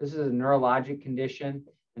 This is a neurologic condition,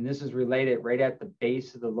 and this is related right at the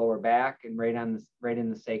base of the lower back and right in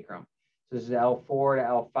the sacrum. So this is L4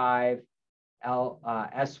 to L5,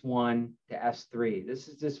 S1 to S3. This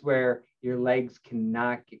is just where your legs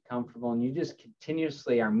cannot get comfortable and you just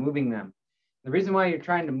continuously are moving them. The reason why you're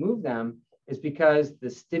trying to move them is because the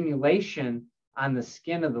stimulation on the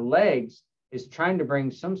skin of the legs is trying to bring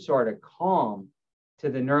some sort of calm to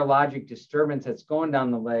the neurologic disturbance that's going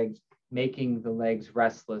down the legs, making the legs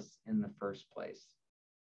restless in the first place.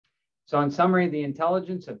 So in summary, the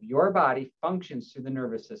intelligence of your body functions through the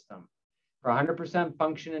nervous system. For 100%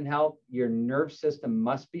 function and health, your nerve system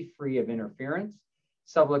must be free of interference.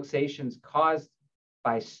 Subluxations caused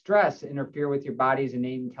by stress interfere with your body's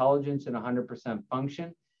innate intelligence and 100%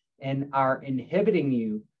 function and are inhibiting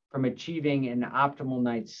you from achieving an optimal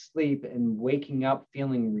night's sleep and waking up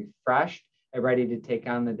feeling refreshed and ready to take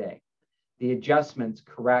on the day. The adjustments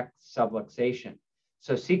correct subluxation.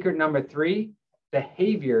 So secret number 3,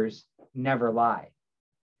 behaviors never lie.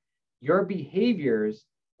 Your behaviors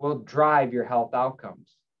will drive your health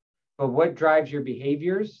outcomes. But what drives your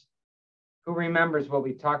behaviors? Who remembers what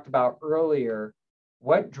we talked about earlier?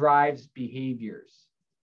 What drives behaviors?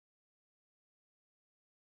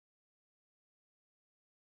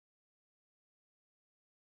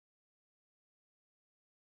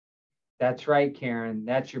 That's right, Karen.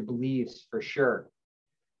 That's your beliefs for sure.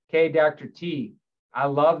 Okay, Dr. T, I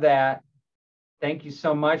love that. Thank you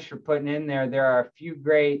so much for putting in there. There are a few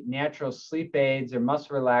great natural sleep aids or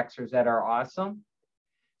muscle relaxers that are awesome.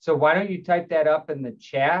 So why don't you type that up in the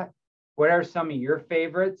chat? What are some of your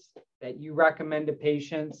favorites that you recommend to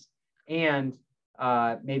patients? And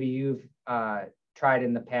maybe you've tried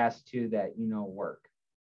in the past too that you know work.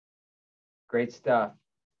 Great stuff.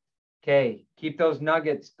 Okay, keep those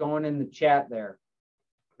nuggets going in the chat there.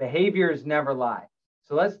 Behaviors never lie.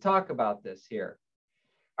 So let's talk about this here.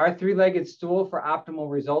 Our 3-legged stool for optimal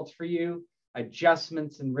results for you,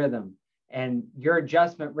 adjustments and rhythm. And your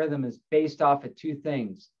adjustment rhythm is based off of 2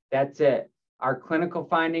 things. That's it, our clinical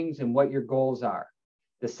findings and what your goals are.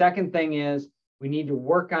 The second thing is we need to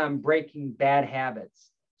work on breaking bad habits.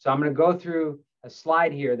 So I'm going to go through a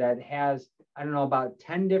slide here that has, I don't know, about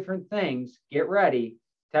 10 different things. Get ready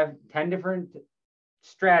to have 10 different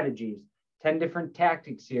strategies, 10 different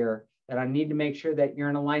tactics here that I need to make sure that you're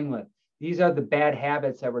in alignment with. These are the bad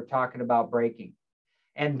habits that we're talking about breaking.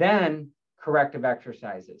 And then corrective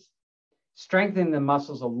exercises. Strengthen the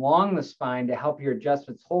muscles along the spine to help your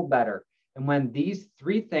adjustments hold better. And when these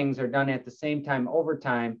 3 things are done at the same time over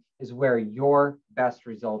time is where your best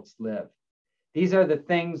results live. These are the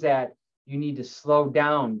things that you need to slow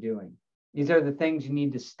down doing. These are the things you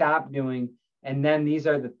need to stop doing. And then these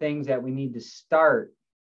are the things that we need to start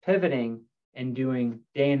pivoting and doing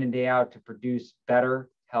day in and day out to produce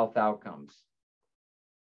better health outcomes.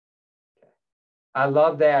 Okay. I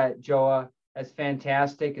love that, Joa. That's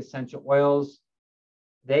fantastic. Essential oils,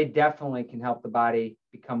 they definitely can help the body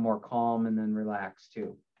become more calm and then relax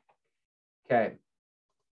too. Okay.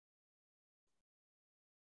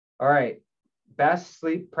 All right. Best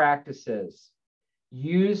sleep practices.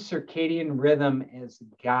 Use circadian rhythm as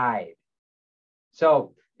a guide.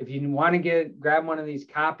 So if you want to grab one of these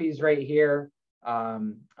copies right here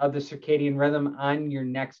of the circadian rhythm on your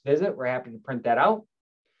next visit, we're happy to print that out.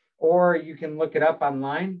 Or you can look it up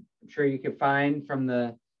online. I'm sure you can find from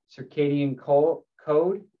the circadian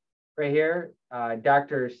code right here.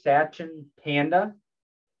 Dr. Sachin Panda,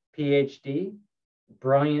 PhD,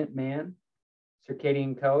 brilliant man,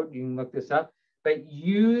 circadian code. You can look this up, but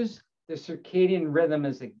use the circadian rhythm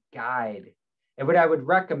as a guide. And what I would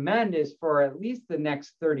recommend is for at least the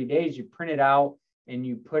next 30 days, you print it out and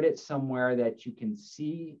you put it somewhere that you can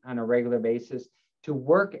see on a regular basis to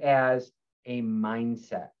work as a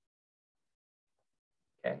mindset.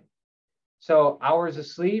 Okay. So hours of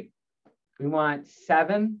sleep, we want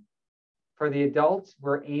 7 for the adults.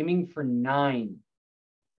 We're aiming for 9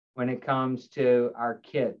 when it comes to our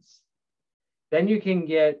kids. Then you can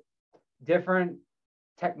get different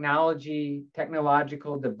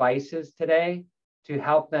technological devices today to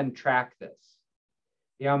help them track this.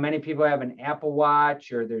 You know, many people have an Apple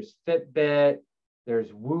Watch, or there's Fitbit,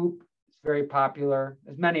 there's Whoop, it's very popular.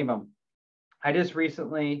 There's many of them. I just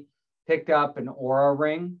recently picked up an Oura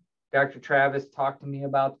ring. Dr. Travis talked to me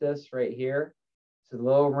about this right here. It's a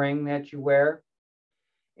little ring that you wear,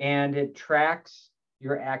 and it tracks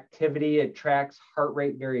your activity. It tracks heart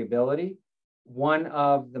rate variability. One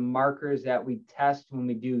of the markers that we test when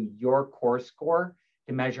we do your core score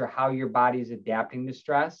to measure how your body is adapting to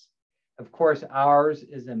stress. Of course, ours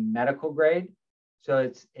is a medical grade, so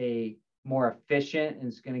it's a more efficient and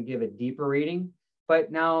it's going to give a deeper reading,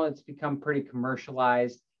 but now it's become pretty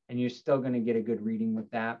commercialized and you're still going to get a good reading with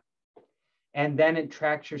that. And then it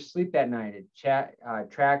tracks your sleep at night.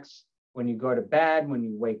 It tracks when you go to bed, when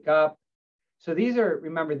you wake up. So these are,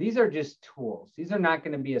 remember, these are just tools. These are not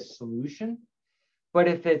going to be a solution. But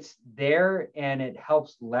if it's there and it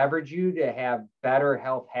helps leverage you to have better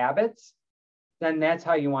health habits, then that's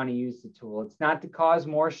how you want to use the tool. It's not to cause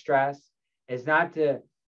more stress. It's not to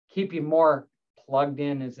keep you more plugged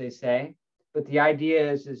in, as they say. But the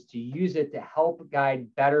idea is to use it to help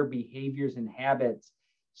guide better behaviors and habits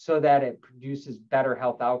so that it produces better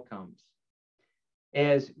health outcomes.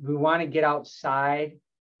 Is we want to get outside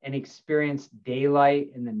and experience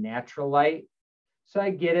daylight in the natural light. So I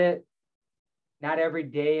get it. Not every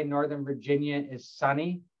day in Northern Virginia is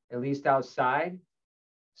sunny, at least outside.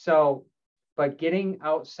 So, but getting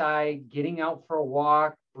outside, getting out for a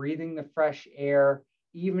walk, breathing the fresh air,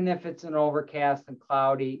 even if it's an overcast and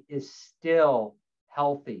cloudy, is still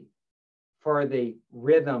healthy for the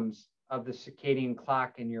rhythms of the circadian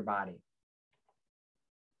clock in your body.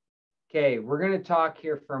 Okay, we're going to talk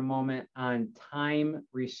here for a moment on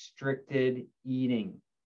time-restricted eating.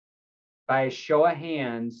 By a show of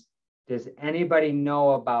hands, does anybody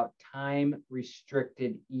know about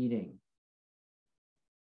time-restricted eating?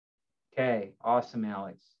 Okay, awesome,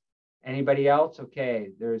 Alex. Anybody else? Okay,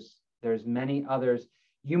 there's many others.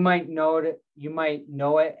 You might know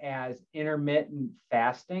it as intermittent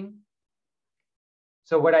fasting.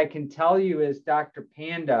 So what I can tell you is, Dr.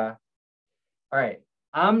 Panda, all right,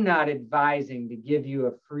 I'm not advising to give you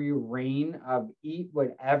a free reign of eat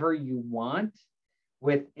whatever you want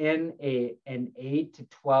within an 8 to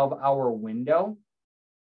 12 hour window,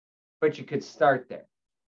 but you could start there.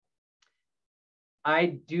 I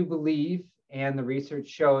do believe, and the research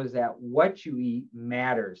shows, that what you eat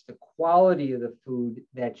matters. The quality of the food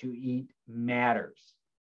that you eat matters.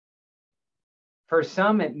 For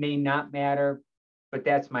some, it may not matter, but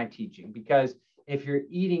that's my teaching, because if you're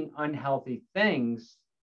eating unhealthy things,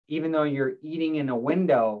 even though you're eating in a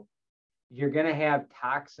window, you're going to have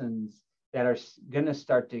toxins that are going to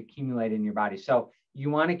start to accumulate in your body. So you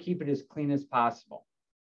want to keep it as clean as possible.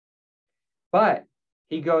 But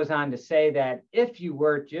he goes on to say that if you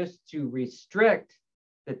were just to restrict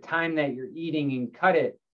the time that you're eating and cut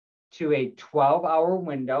it to a 12-hour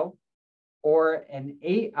window or an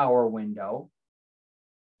 8-hour window,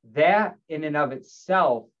 that in and of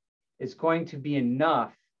itself is going to be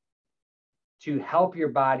enough to help your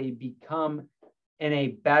body become in a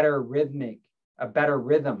better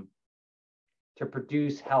rhythm to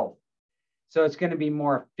produce health. So it's going to be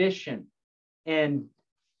more efficient in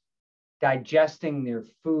digesting their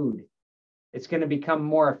food. It's going to become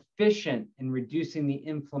more efficient in reducing the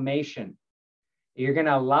inflammation. You're going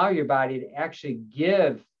to allow your body to actually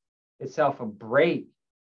give itself a break,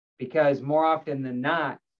 because more often than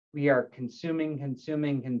not, we are consuming.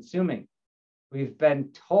 We've been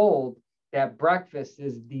told that breakfast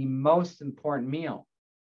is the most important meal.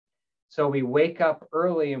 So we wake up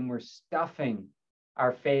early and we're stuffing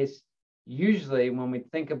our face. Usually when we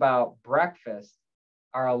think about breakfast,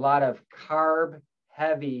 are a lot of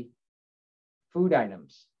carb-heavy food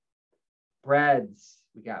items. Breads,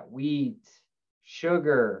 we got wheat,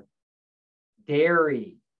 sugar,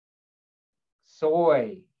 dairy,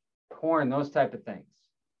 soy, corn, those type of things.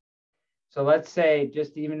 So let's say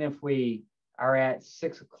just even if we are at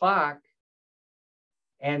 6 o'clock,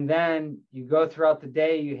 and then you go throughout the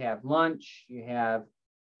day, you have lunch, you have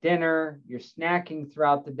dinner, you're snacking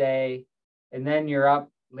throughout the day, and then you're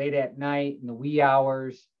up late at night in the wee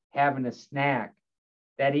hours having a snack.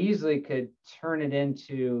 That easily could turn it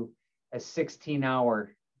into a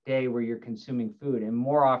 16-hour day where you're consuming food. And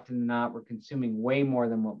more often than not, we're consuming way more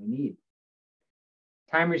than what we need.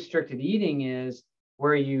 Time-restricted eating is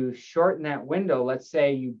where you shorten that window. Let's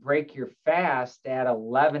say you break your fast at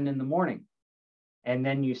 11 in the morning, and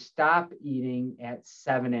then you stop eating at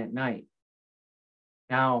 7 at night.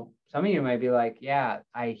 Now, some of you might be like, yeah,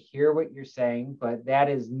 I hear what you're saying, but that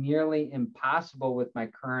is nearly impossible with my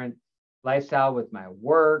current lifestyle, with my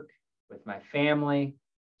work, with my family.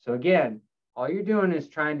 So again, all you're doing is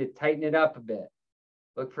trying to tighten it up a bit.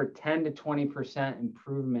 Look for 10 to 20%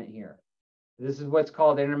 improvement here. This is what's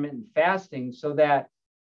called intermittent fasting, so that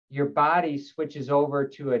your body switches over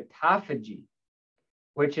to autophagy,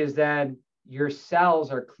 which is then your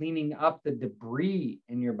cells are cleaning up the debris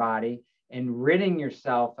in your body and ridding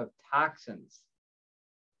yourself of toxins.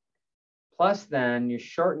 Plus then you're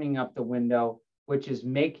shortening up the window, which is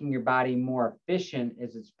making your body more efficient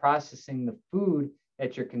as it's processing the food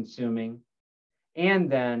that you're consuming. And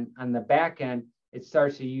then on the back end, it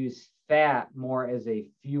starts to use fat more as a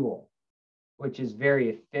fuel, which is very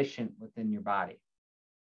efficient within your body.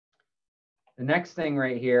 The next thing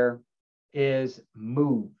right here is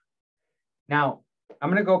move. Now, I'm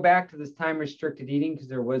going to go back to this time-restricted eating because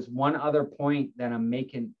there was one other point that I'm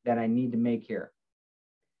making that I need to make here.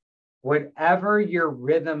 Whatever your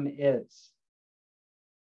rhythm is,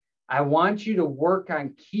 I want you to work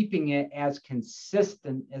on keeping it as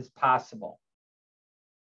consistent as possible.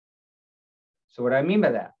 So what do I mean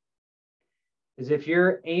by that? is if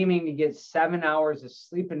you're aiming to get 7 hours of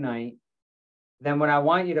sleep a night, then what I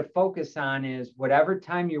want you to focus on is whatever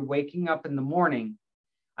time you're waking up in the morning,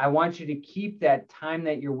 I want you to keep that time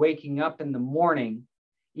that you're waking up in the morning,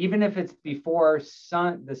 even if it's before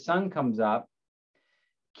the sun comes up,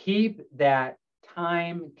 keep that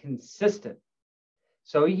time consistent.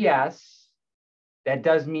 So yes, that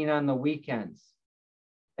does mean on the weekends.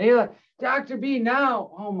 And you're like, Dr. B,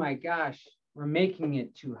 now, oh my gosh, we're making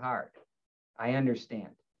it too hard. I understand.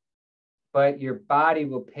 But your body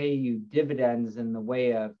will pay you dividends in the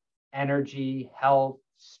way of energy, health,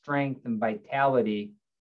 strength, and vitality.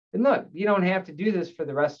 And look, you don't have to do this for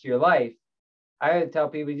the rest of your life. I would tell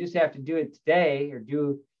people you just have to do it today or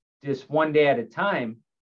do just one day at a time,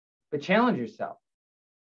 but challenge yourself.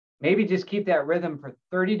 Maybe just keep that rhythm for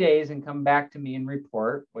 30 days and come back to me and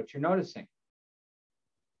report what you're noticing.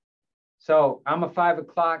 So I'm a 5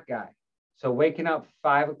 o'clock guy. So waking up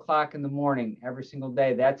 5 o'clock in the morning every single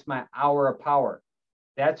day, that's my hour of power.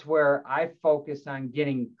 That's where I focus on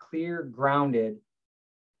getting clear, grounded,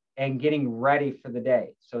 and getting ready for the day.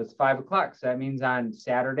 So it's 5 o'clock. So that means on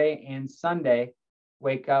Saturday and Sunday,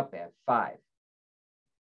 wake up at 5.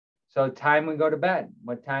 So time we go to bed.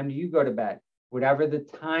 What time do you go to bed? Whatever the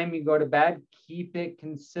time you go to bed, keep it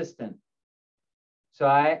consistent. So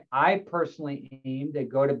I personally aim to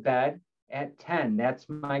go to bed at 10. That's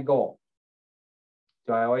my goal.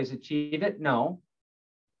 Do I always achieve it? No.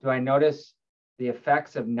 Do I notice the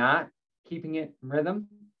effects of not keeping it in rhythm?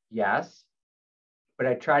 Yes. But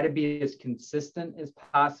I try to be as consistent as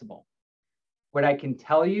possible. What I can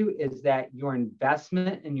tell you is that your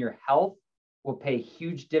investment in your health will pay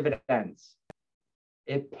huge dividends.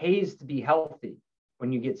 It pays to be healthy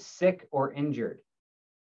when you get sick or injured.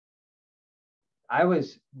 I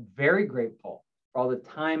was very grateful for all the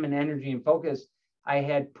time and energy and focus I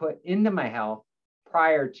had put into my health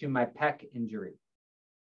prior to my pec injury,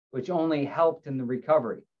 which only helped in the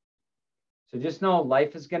recovery. So just know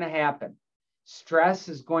life is going to happen. Stress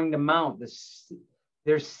is going to mount.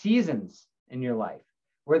 There's seasons in your life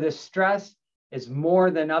where the stress is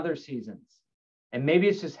more than other seasons. And maybe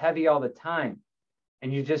it's just heavy all the time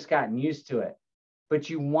and you've just gotten used to it. But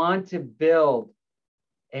you want to build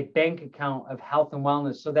a bank account of health and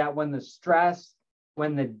wellness so that when the stress,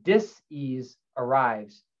 when the dis-ease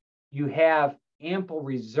arrives, you have ample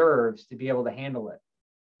reserves to be able to handle it.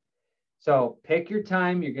 So pick your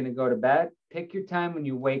time you're going to go to bed. Pick your time when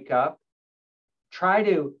you wake up. Try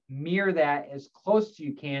to mirror that as close as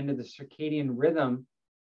you can to the circadian rhythm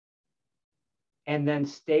and then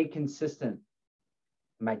stay consistent.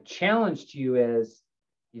 My challenge to you is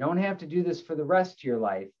you don't have to do this for the rest of your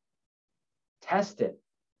life. Test it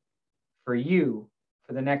for you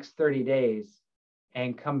for the next 30 days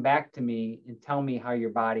and come back to me and tell me how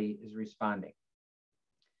your body is responding.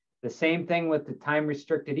 The same thing with the time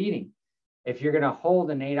restricted eating. If you're going to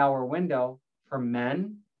hold an 8-hour window for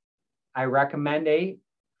men, I recommend 8.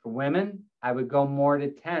 For women, I would go more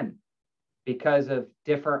to 10 because of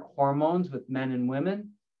different hormones with men and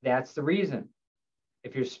women. That's the reason.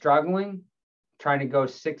 If you're struggling, trying to go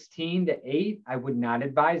 16 to 8, I would not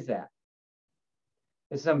advise that.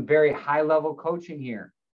 There's some very high level coaching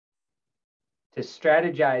here to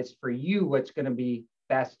strategize for you what's going to be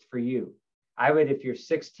best for you. I would, if you're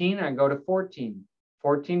 16, I'd go to 14,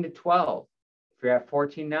 14 to 12. If you're at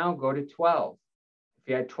 14 now, go to 12. If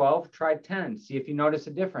you're at 12, try 10. See if you notice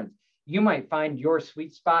a difference. You might find your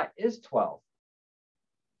sweet spot is 12.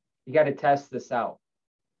 You got to test this out.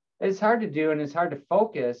 It's hard to do and it's hard to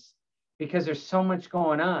focus because there's so much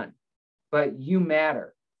going on, but you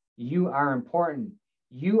matter. You are important.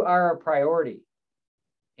 You are a priority.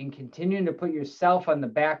 And continuing to put yourself on the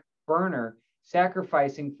back burner,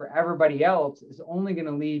 sacrificing for everybody else is only going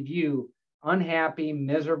to leave you unhappy,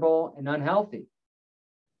 miserable, and unhealthy.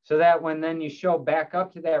 So that when then you show back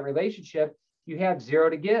up to that relationship, you have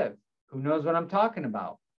 0 to give. Who knows what I'm talking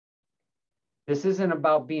about? This isn't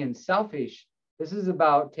about being selfish. This is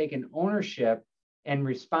about taking ownership and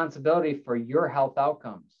responsibility for your health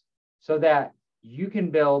outcomes so that you can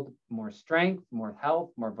build more strength, more health,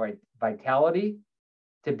 more vitality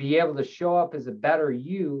to be able to show up as a better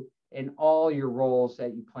you in all your roles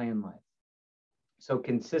that you play in life. So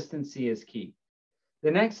consistency is key.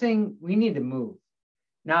 The next thing, we need to move.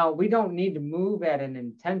 Now, we don't need to move at an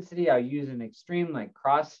intensity. I'll use an extreme like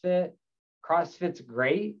CrossFit. CrossFit's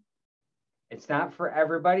great. It's not for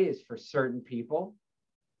everybody. It's for certain people.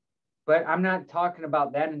 But I'm not talking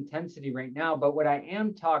about that intensity right now. But what I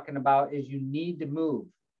am talking about is you need to move.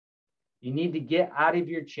 You need to get out of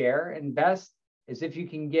your chair, and best is if you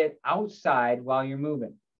can get outside while you're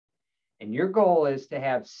moving. And your goal is to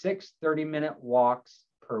have 6 30-minute walks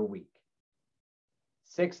per week.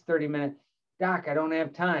 30 minutes. Doc, I don't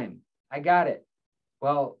have time. I got it.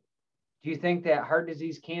 Well, do you think that heart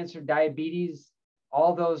disease, cancer, diabetes,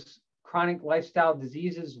 all those chronic lifestyle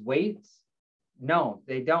diseases waits? No,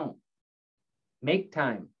 they don't. Make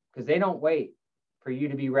time, because they don't wait for you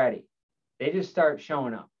to be ready. They just start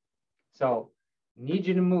showing up. So need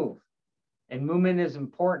you to move. And movement is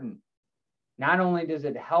important. Not only does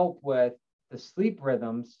it help with the sleep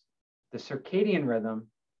rhythms, the circadian rhythm,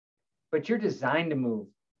 but you're designed to move.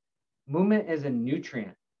 Movement is a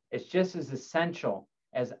nutrient. It's just as essential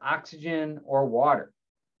as oxygen or water.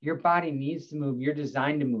 Your body needs to move. You're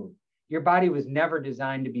designed to move. Your body was never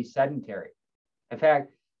designed to be sedentary. In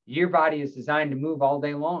fact, your body is designed to move all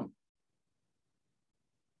day long.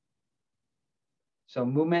 So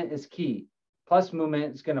movement is key. Plus,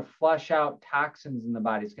 movement is going to flush out toxins in the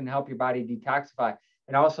body. It's going to help your body detoxify.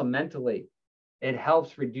 And also mentally, it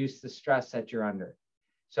helps reduce the stress that you're under.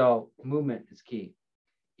 So movement is key.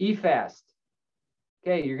 Eat fast.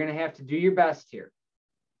 Okay, you're going to have to do your best here.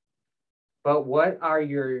 But what are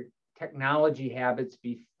your technology habits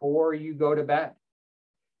before you go to bed?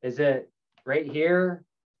 Is it right here?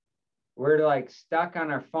 We're like stuck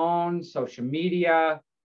on our phones, social media,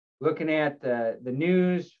 looking at the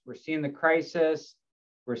news. We're seeing the crisis.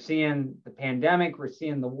 We're seeing the pandemic. We're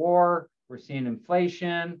seeing the war. We're seeing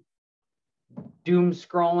inflation, doom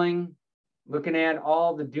scrolling, looking at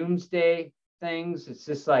all the doomsday things. It's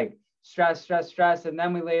just like stress, stress, stress. And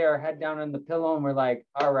then we lay our head down on the pillow and we're like,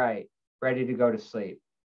 all right, ready to go to sleep.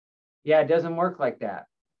 Yeah, it doesn't work like that.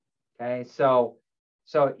 Okay, so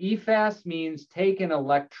eFast means take an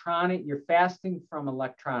electronic, you're fasting from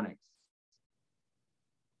electronics.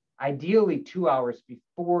 Ideally 2 hours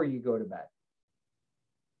before you go to bed.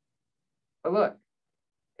 But look,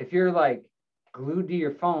 if you're like glued to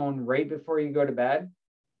your phone right before you go to bed,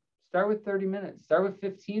 start with 30 minutes, start with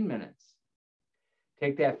 15 minutes.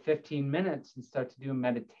 Take that 15 minutes and start to do a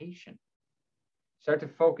meditation. Start to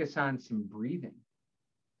focus on some breathing.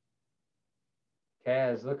 Okay,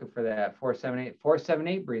 I was looking for that 4-7-8,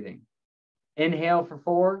 4-7-8 breathing. Inhale for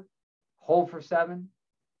 4, hold for 7,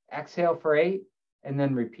 exhale for 8, and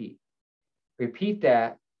then repeat. Repeat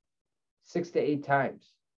that 6 to 8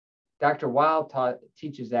 times. Dr. Wild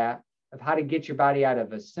teaches that of how to get your body out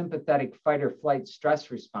of a sympathetic fight or flight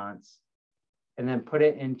stress response and then put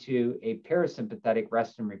it into a parasympathetic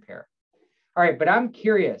rest and repair. All right, but I'm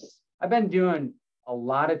curious. I've been doing a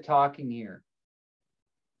lot of talking here.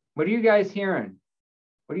 What are you guys hearing?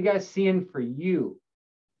 What are you guys seeing for you?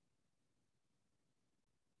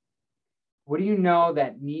 What do you know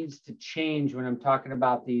that needs to change when I'm talking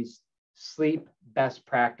about these sleep best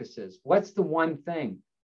practices? What's the one thing?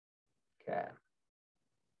 Okay.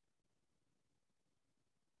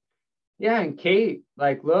 Yeah, and Kate,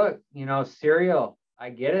 like, look, cereal,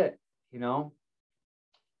 I get it,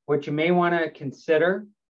 What you may want to consider,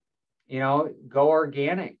 go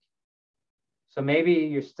organic. So maybe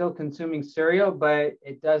you're still consuming cereal, but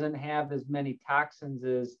it doesn't have as many toxins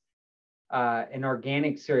as an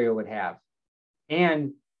organic cereal would have.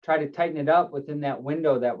 And try to tighten it up within that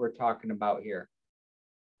window that we're talking about here.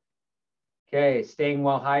 Okay, staying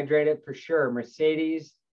well hydrated for sure.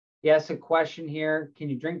 Mercedes, yes, a question here. Can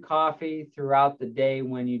you drink coffee throughout the day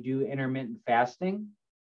when you do intermittent fasting?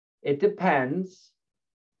 It depends.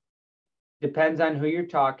 Depends on who you're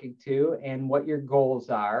talking to and what your goals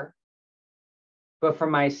are. But for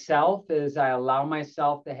myself is I allow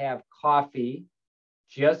myself to have coffee,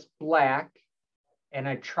 just black, and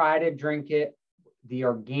I try to drink it, the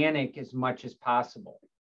organic, as much as possible.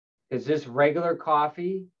 Because this regular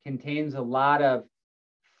coffee contains a lot of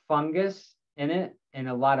fungus in it and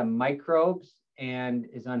a lot of microbes and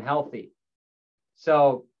is unhealthy.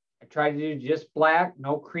 So I try to do just black,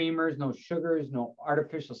 no creamers, no sugars, no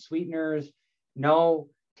artificial sweeteners, no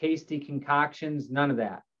tasty concoctions, none of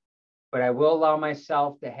that. But I will allow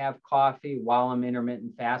myself to have coffee while I'm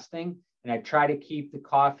intermittent fasting. And I try to keep the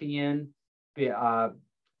coffee in the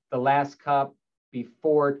last cup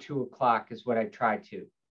before 2 o'clock is what I try to.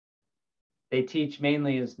 They teach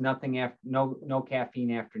mainly is nothing after, no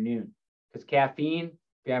caffeine afternoon. Because caffeine, if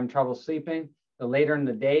you're having trouble sleeping, the later in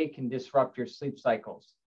the day can disrupt your sleep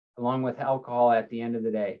cycles, along with alcohol at the end of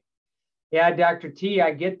the day. Yeah, Dr. T,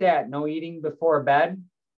 I get that. No eating before bed.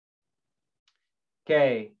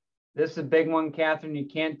 Okay. This is a big one, Catherine. You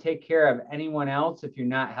can't take care of anyone else if you're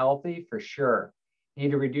not healthy, for sure. You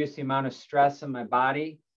need to reduce the amount of stress in my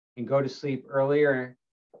body and go to sleep earlier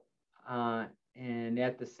and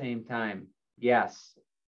at the same time. Yes.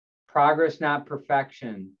 Progress, not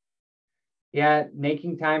perfection. Yeah,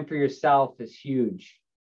 making time for yourself is huge.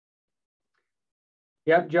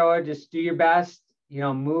 Yep, Joa, just do your best.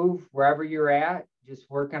 Move wherever you're at. just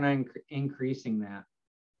working on increasing that.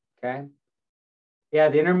 Okay. Yeah,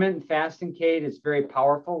 the intermittent fasting, Kate, is very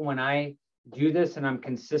powerful. When I do this and I'm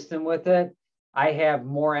consistent with it, I have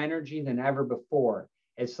more energy than ever before.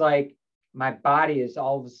 It's like my body has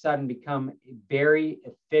all of a sudden become a very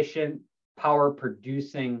efficient, power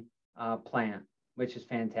producing plant, which is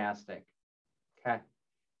fantastic. Okay.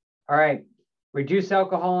 All right. Reduce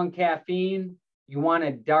alcohol and caffeine. You want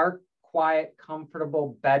a dark, quiet,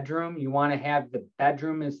 comfortable bedroom. You want to have the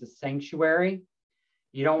bedroom as the sanctuary.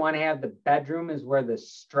 You don't want to have the bedroom as where the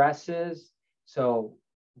stress is. So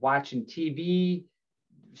watching TV,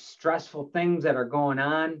 stressful things that are going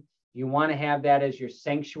on, you want to have that as your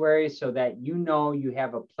sanctuary so that you know you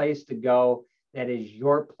have a place to go that is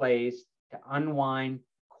your place to unwind,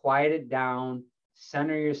 quiet it down,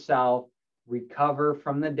 center yourself, recover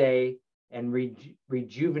from the day, and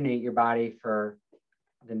rejuvenate your body for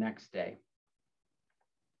the next day.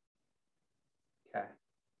 Okay.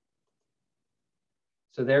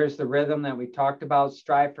 So there's the rhythm that we talked about.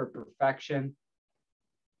 Strive for perfection.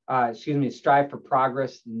 Strive for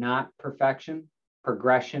progress, not perfection.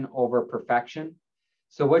 Progression over perfection.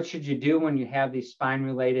 So what should you do when you have these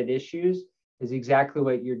spine-related issues is exactly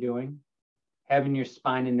what you're doing. Having your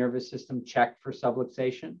spine and nervous system checked for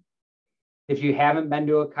subluxation. If you haven't been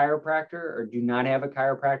to a chiropractor or do not have a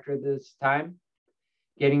chiropractor at this time,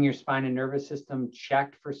 getting your spine and nervous system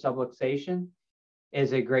checked for subluxation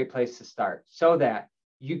is a great place to start so that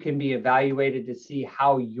you can be evaluated to see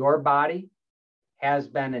how your body has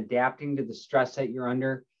been adapting to the stress that you're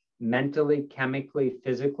under mentally, chemically,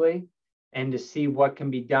 physically, and to see what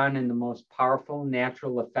can be done in the most powerful,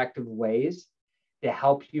 natural, effective ways to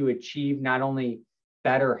help you achieve not only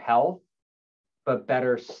better health, but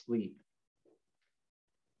better sleep.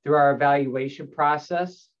 Through our evaluation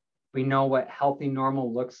process, we know what healthy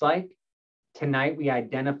normal looks like. Tonight, we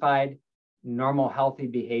identified normal healthy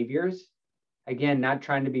behaviors. Again, not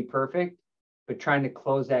trying to be perfect, but trying to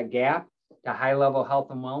close that gap to high level health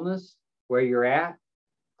and wellness, where you're at,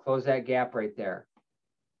 close that gap right there.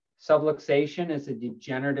 Subluxation is a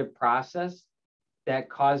degenerative process that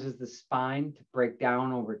causes the spine to break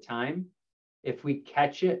down over time. If we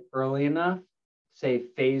catch it early enough, say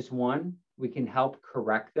phase 1, we can help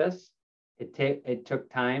correct this. It took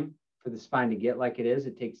time for the spine to get like it is.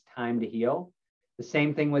 It takes time to heal. The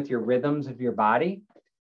same thing with your rhythms of your body.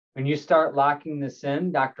 When you start locking this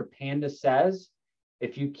in, Dr. Panda says,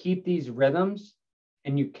 if you keep these rhythms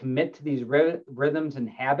and you commit to these rhythms and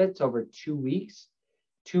habits over 2 weeks,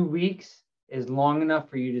 2 weeks is long enough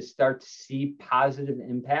for you to start to see positive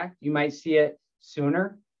impact. You might see it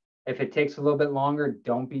sooner. If it takes a little bit longer,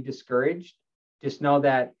 don't be discouraged. Just know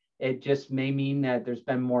that it just may mean that there's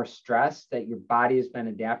been more stress that your body has been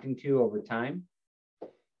adapting to over time.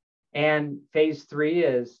 And phase 3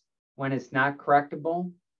 is when it's not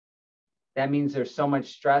correctable. That means there's so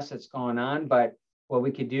much stress that's going on, but what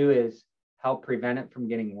we could do is help prevent it from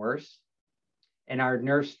getting worse. And our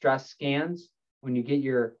nerve stress scans, when you get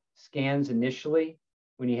your scans initially,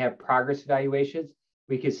 when you have progress evaluations,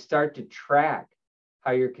 we could start to track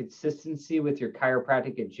how your consistency with your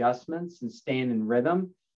chiropractic adjustments and staying in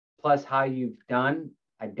rhythm, plus how you've done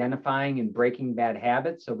identifying and breaking bad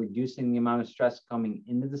habits, so reducing the amount of stress coming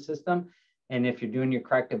into the system. And if you're doing your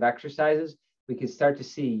corrective exercises, we can start to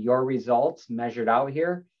see your results measured out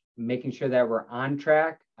here, making sure that we're on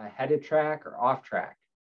track, ahead of track, or off track.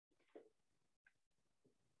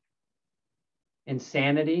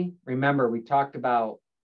 Insanity. Remember, we talked about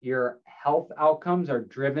your health outcomes are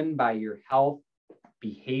driven by your health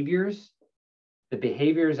behaviors. The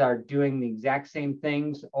behaviors are doing the exact same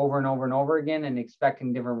things over and over and over again and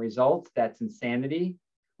expecting different results. That's insanity.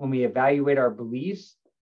 When we evaluate our beliefs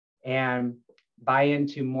and buy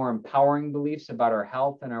into more empowering beliefs about our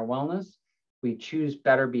health and our wellness, we choose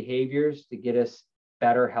better behaviors to get us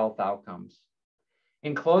better health outcomes.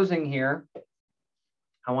 In closing here,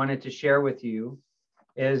 I wanted to share with you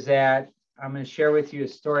is that I'm going to share with you a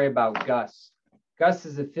story about Gus. Gus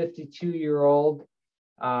is a 52-year-old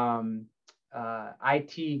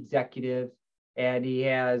IT executive, and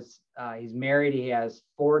he's married. He has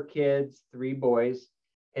 4 kids, 3 boys.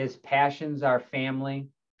 His passions are family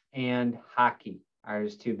and hockey are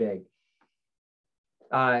his 2 big.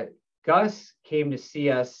 Gus came to see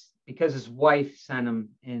us because his wife sent him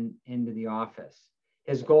into the office.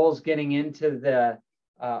 His goals getting into the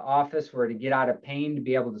office were to get out of pain, to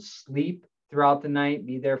be able to sleep throughout the night,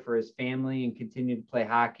 be there for his family, and continue to play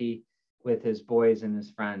hockey with his boys and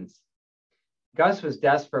his friends. Gus was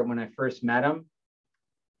desperate when I first met him.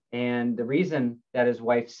 And the reason that his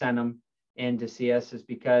wife sent him in to see us is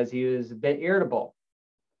because he was a bit irritable.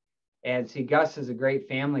 And see, Gus is a great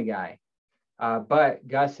family guy. But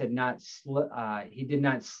Gus had not he did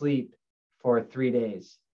not sleep for 3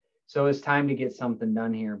 days. So it's time to get something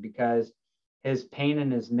done here because his pain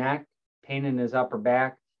in his neck, pain in his upper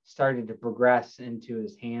back started to progress into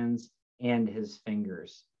his hands and his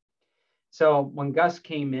fingers. So when Gus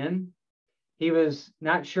came in, he was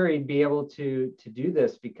not sure he'd be able to do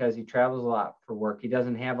this because he travels a lot for work. He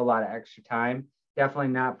doesn't have a lot of extra time, definitely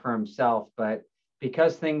not for himself, but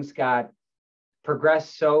because things got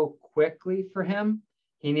progressed so quickly for him,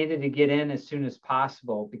 he needed to get in as soon as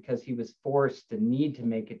possible because he was forced to need to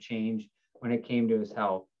make a change when it came to his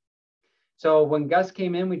health. So when Gus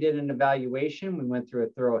came in, we did an evaluation. We went through a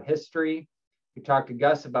thorough history. We talked to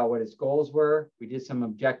Gus about what his goals were. We did some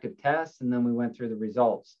objective tests, and then we went through the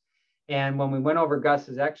results. And when we went over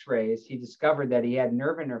Gus's x-rays, he discovered that he had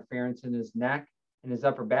nerve interference in his neck and his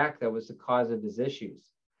upper back that was the cause of his issues.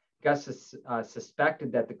 Gus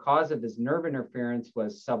suspected that the cause of his nerve interference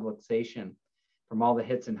was subluxation from all the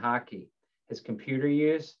hits in hockey, his computer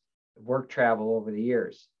use, work travel over the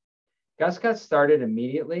years. Gus got started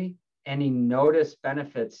immediately, and he noticed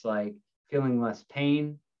benefits like feeling less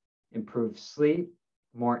pain, improved sleep,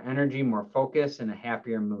 more energy, more focus, and a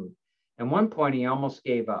happier mood. At one point, he almost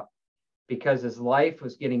gave up because his life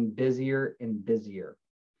was getting busier and busier.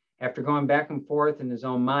 After going back and forth in his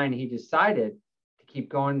own mind, he decided to keep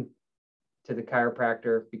going to the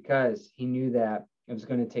chiropractor because he knew that it was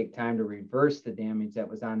going to take time to reverse the damage that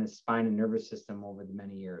was on his spine and nervous system over the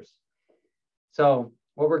many years. So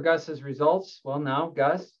what were Gus's results? Well, now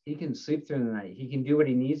Gus, he can sleep through the night. He can do what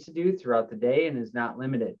he needs to do throughout the day and is not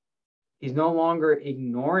limited. He's no longer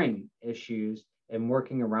ignoring issues and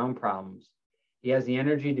working around problems. He has the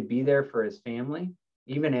energy to be there for his family,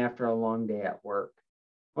 even after a long day at work.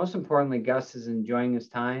 Most importantly, Gus is enjoying his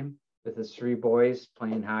time with his 3 boys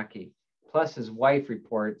playing hockey. Plus, his wife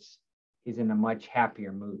reports he's in a much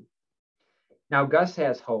happier mood. Now, Gus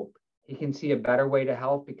has hope. He can see a better way to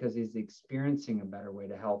health because he's experiencing a better way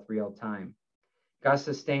to health real time. Gus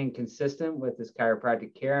is staying consistent with his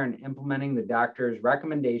chiropractic care and implementing the doctor's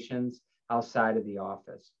recommendations outside of the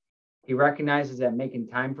office. He recognizes that making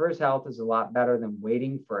time for his health is a lot better than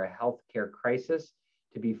waiting for a healthcare crisis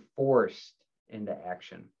to be forced into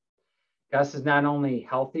action. Gus is not only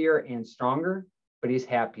healthier and stronger, but he's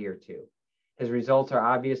happier too. His results are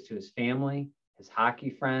obvious to his family, his hockey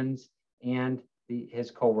friends, and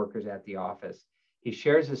his coworkers at the office. He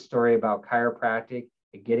shares his story about chiropractic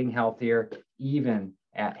and getting healthier even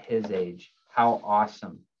at his age. How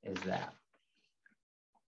awesome is that?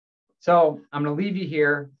 So I'm going to leave you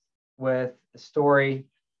here with a story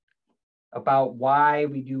about why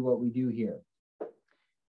we do what we do here.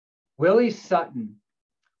 Willie Sutton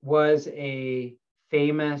was a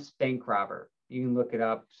famous bank robber. You can look it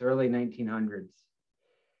up. It's early 1900s.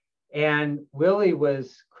 And Willie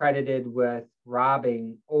was credited with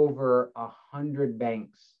robbing over 100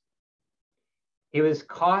 banks. He was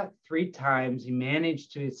caught 3 times. He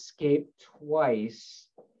managed to escape twice.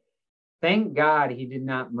 Thank God he did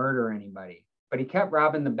not murder anybody, but he kept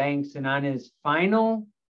robbing the banks. And on his final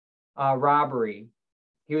robbery,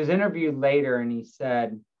 he was interviewed later and he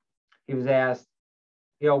said, he was asked,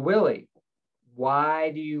 Willie,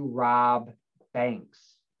 why do you rob banks?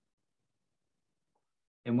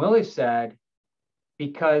 And Willie said,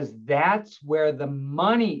 because that's where the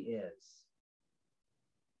money is.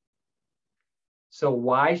 So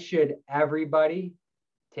why should everybody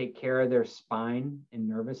take care of their spine and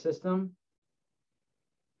nervous system?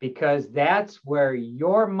 Because that's where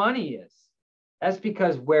your money is. That's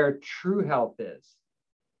because where true health is.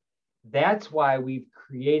 That's why we've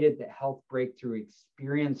created the health breakthrough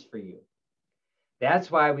experience for you.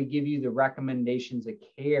 That's why we give you the recommendations of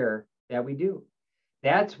care that we do.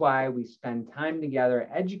 That's why we spend time together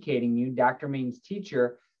educating you, Dr. Main's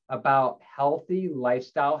teacher, about healthy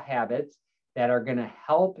lifestyle habits that are going to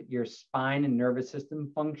help your spine and nervous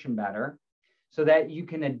system function better so that you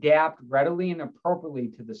can adapt readily and appropriately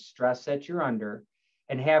to the stress that you're under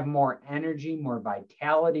and have more energy, more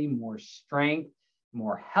vitality, more strength,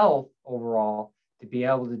 more health overall to be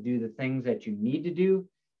able to do the things that you need to do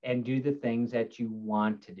and do the things that you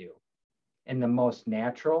want to do in the most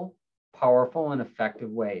natural, powerful, and effective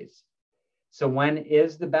ways. So when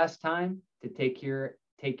is the best time to take care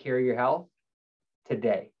of your health?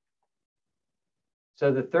 Today.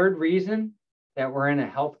 So the third reason that we're in a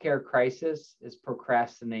healthcare crisis is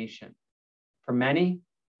procrastination. For many,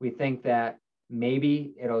 we think that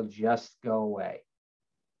maybe it'll just go away.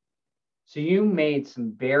 So you made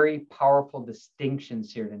some very powerful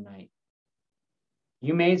distinctions here tonight.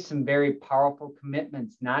 You made some very powerful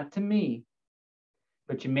commitments, not to me,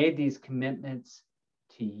 but you made these commitments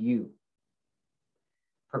to you.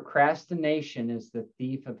 Procrastination is the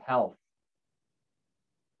thief of health.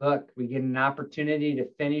 Look, we get an opportunity to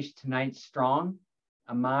finish tonight strong.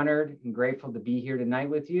 I'm honored and grateful to be here tonight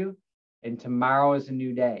with you. And tomorrow is a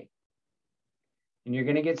new day. And you're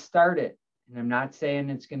going to get started. And I'm not saying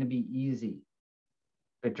it's going to be easy,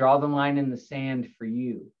 but draw the line in the sand for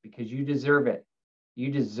you because you deserve it. You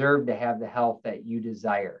deserve to have the health that you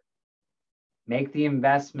desire. Make the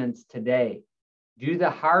investments today. Do the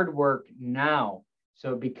hard work now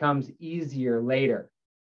so it becomes easier later,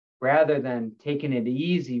 rather than taking it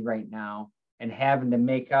easy right now and having to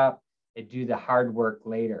make up and do the hard work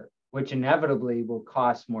later, which inevitably will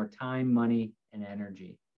cost more time, money, and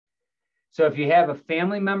energy. So if you have a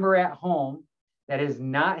family member at home that has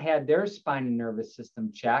not had their spine and nervous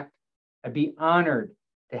system checked, I'd be honored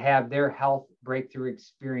to have their health breakthrough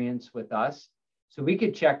experience with us. So we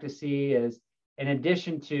could check to see is, in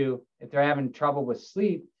addition to if they're having trouble with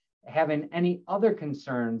sleep, having any other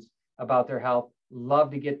concerns about their health,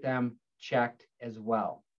 love to get them checked as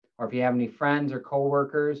well. Or if you have any friends or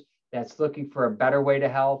coworkers that's looking for a better way to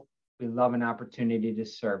health, we love an opportunity to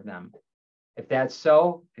serve them. If that's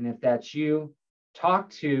so, and if that's you, talk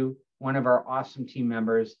to one of our awesome team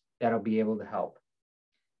members that'll be able to help.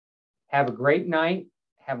 Have a great night.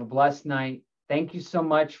 Have a blessed night. Thank you so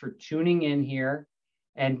much for tuning in here.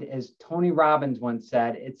 And as Tony Robbins once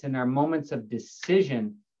said, it's in our moments of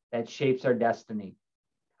decision that shapes our destiny.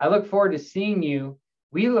 I look forward to seeing you.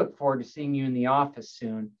 We look forward to seeing you in the office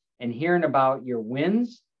soon and hearing about your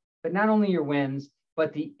wins, but not only your wins,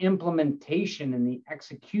 but the implementation and the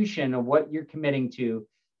execution of what you're committing to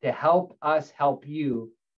help us help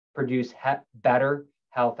you produce better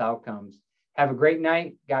health outcomes. Have a great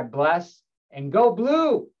night. God bless and go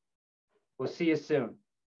blue. We'll see you soon.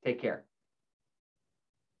 Take care.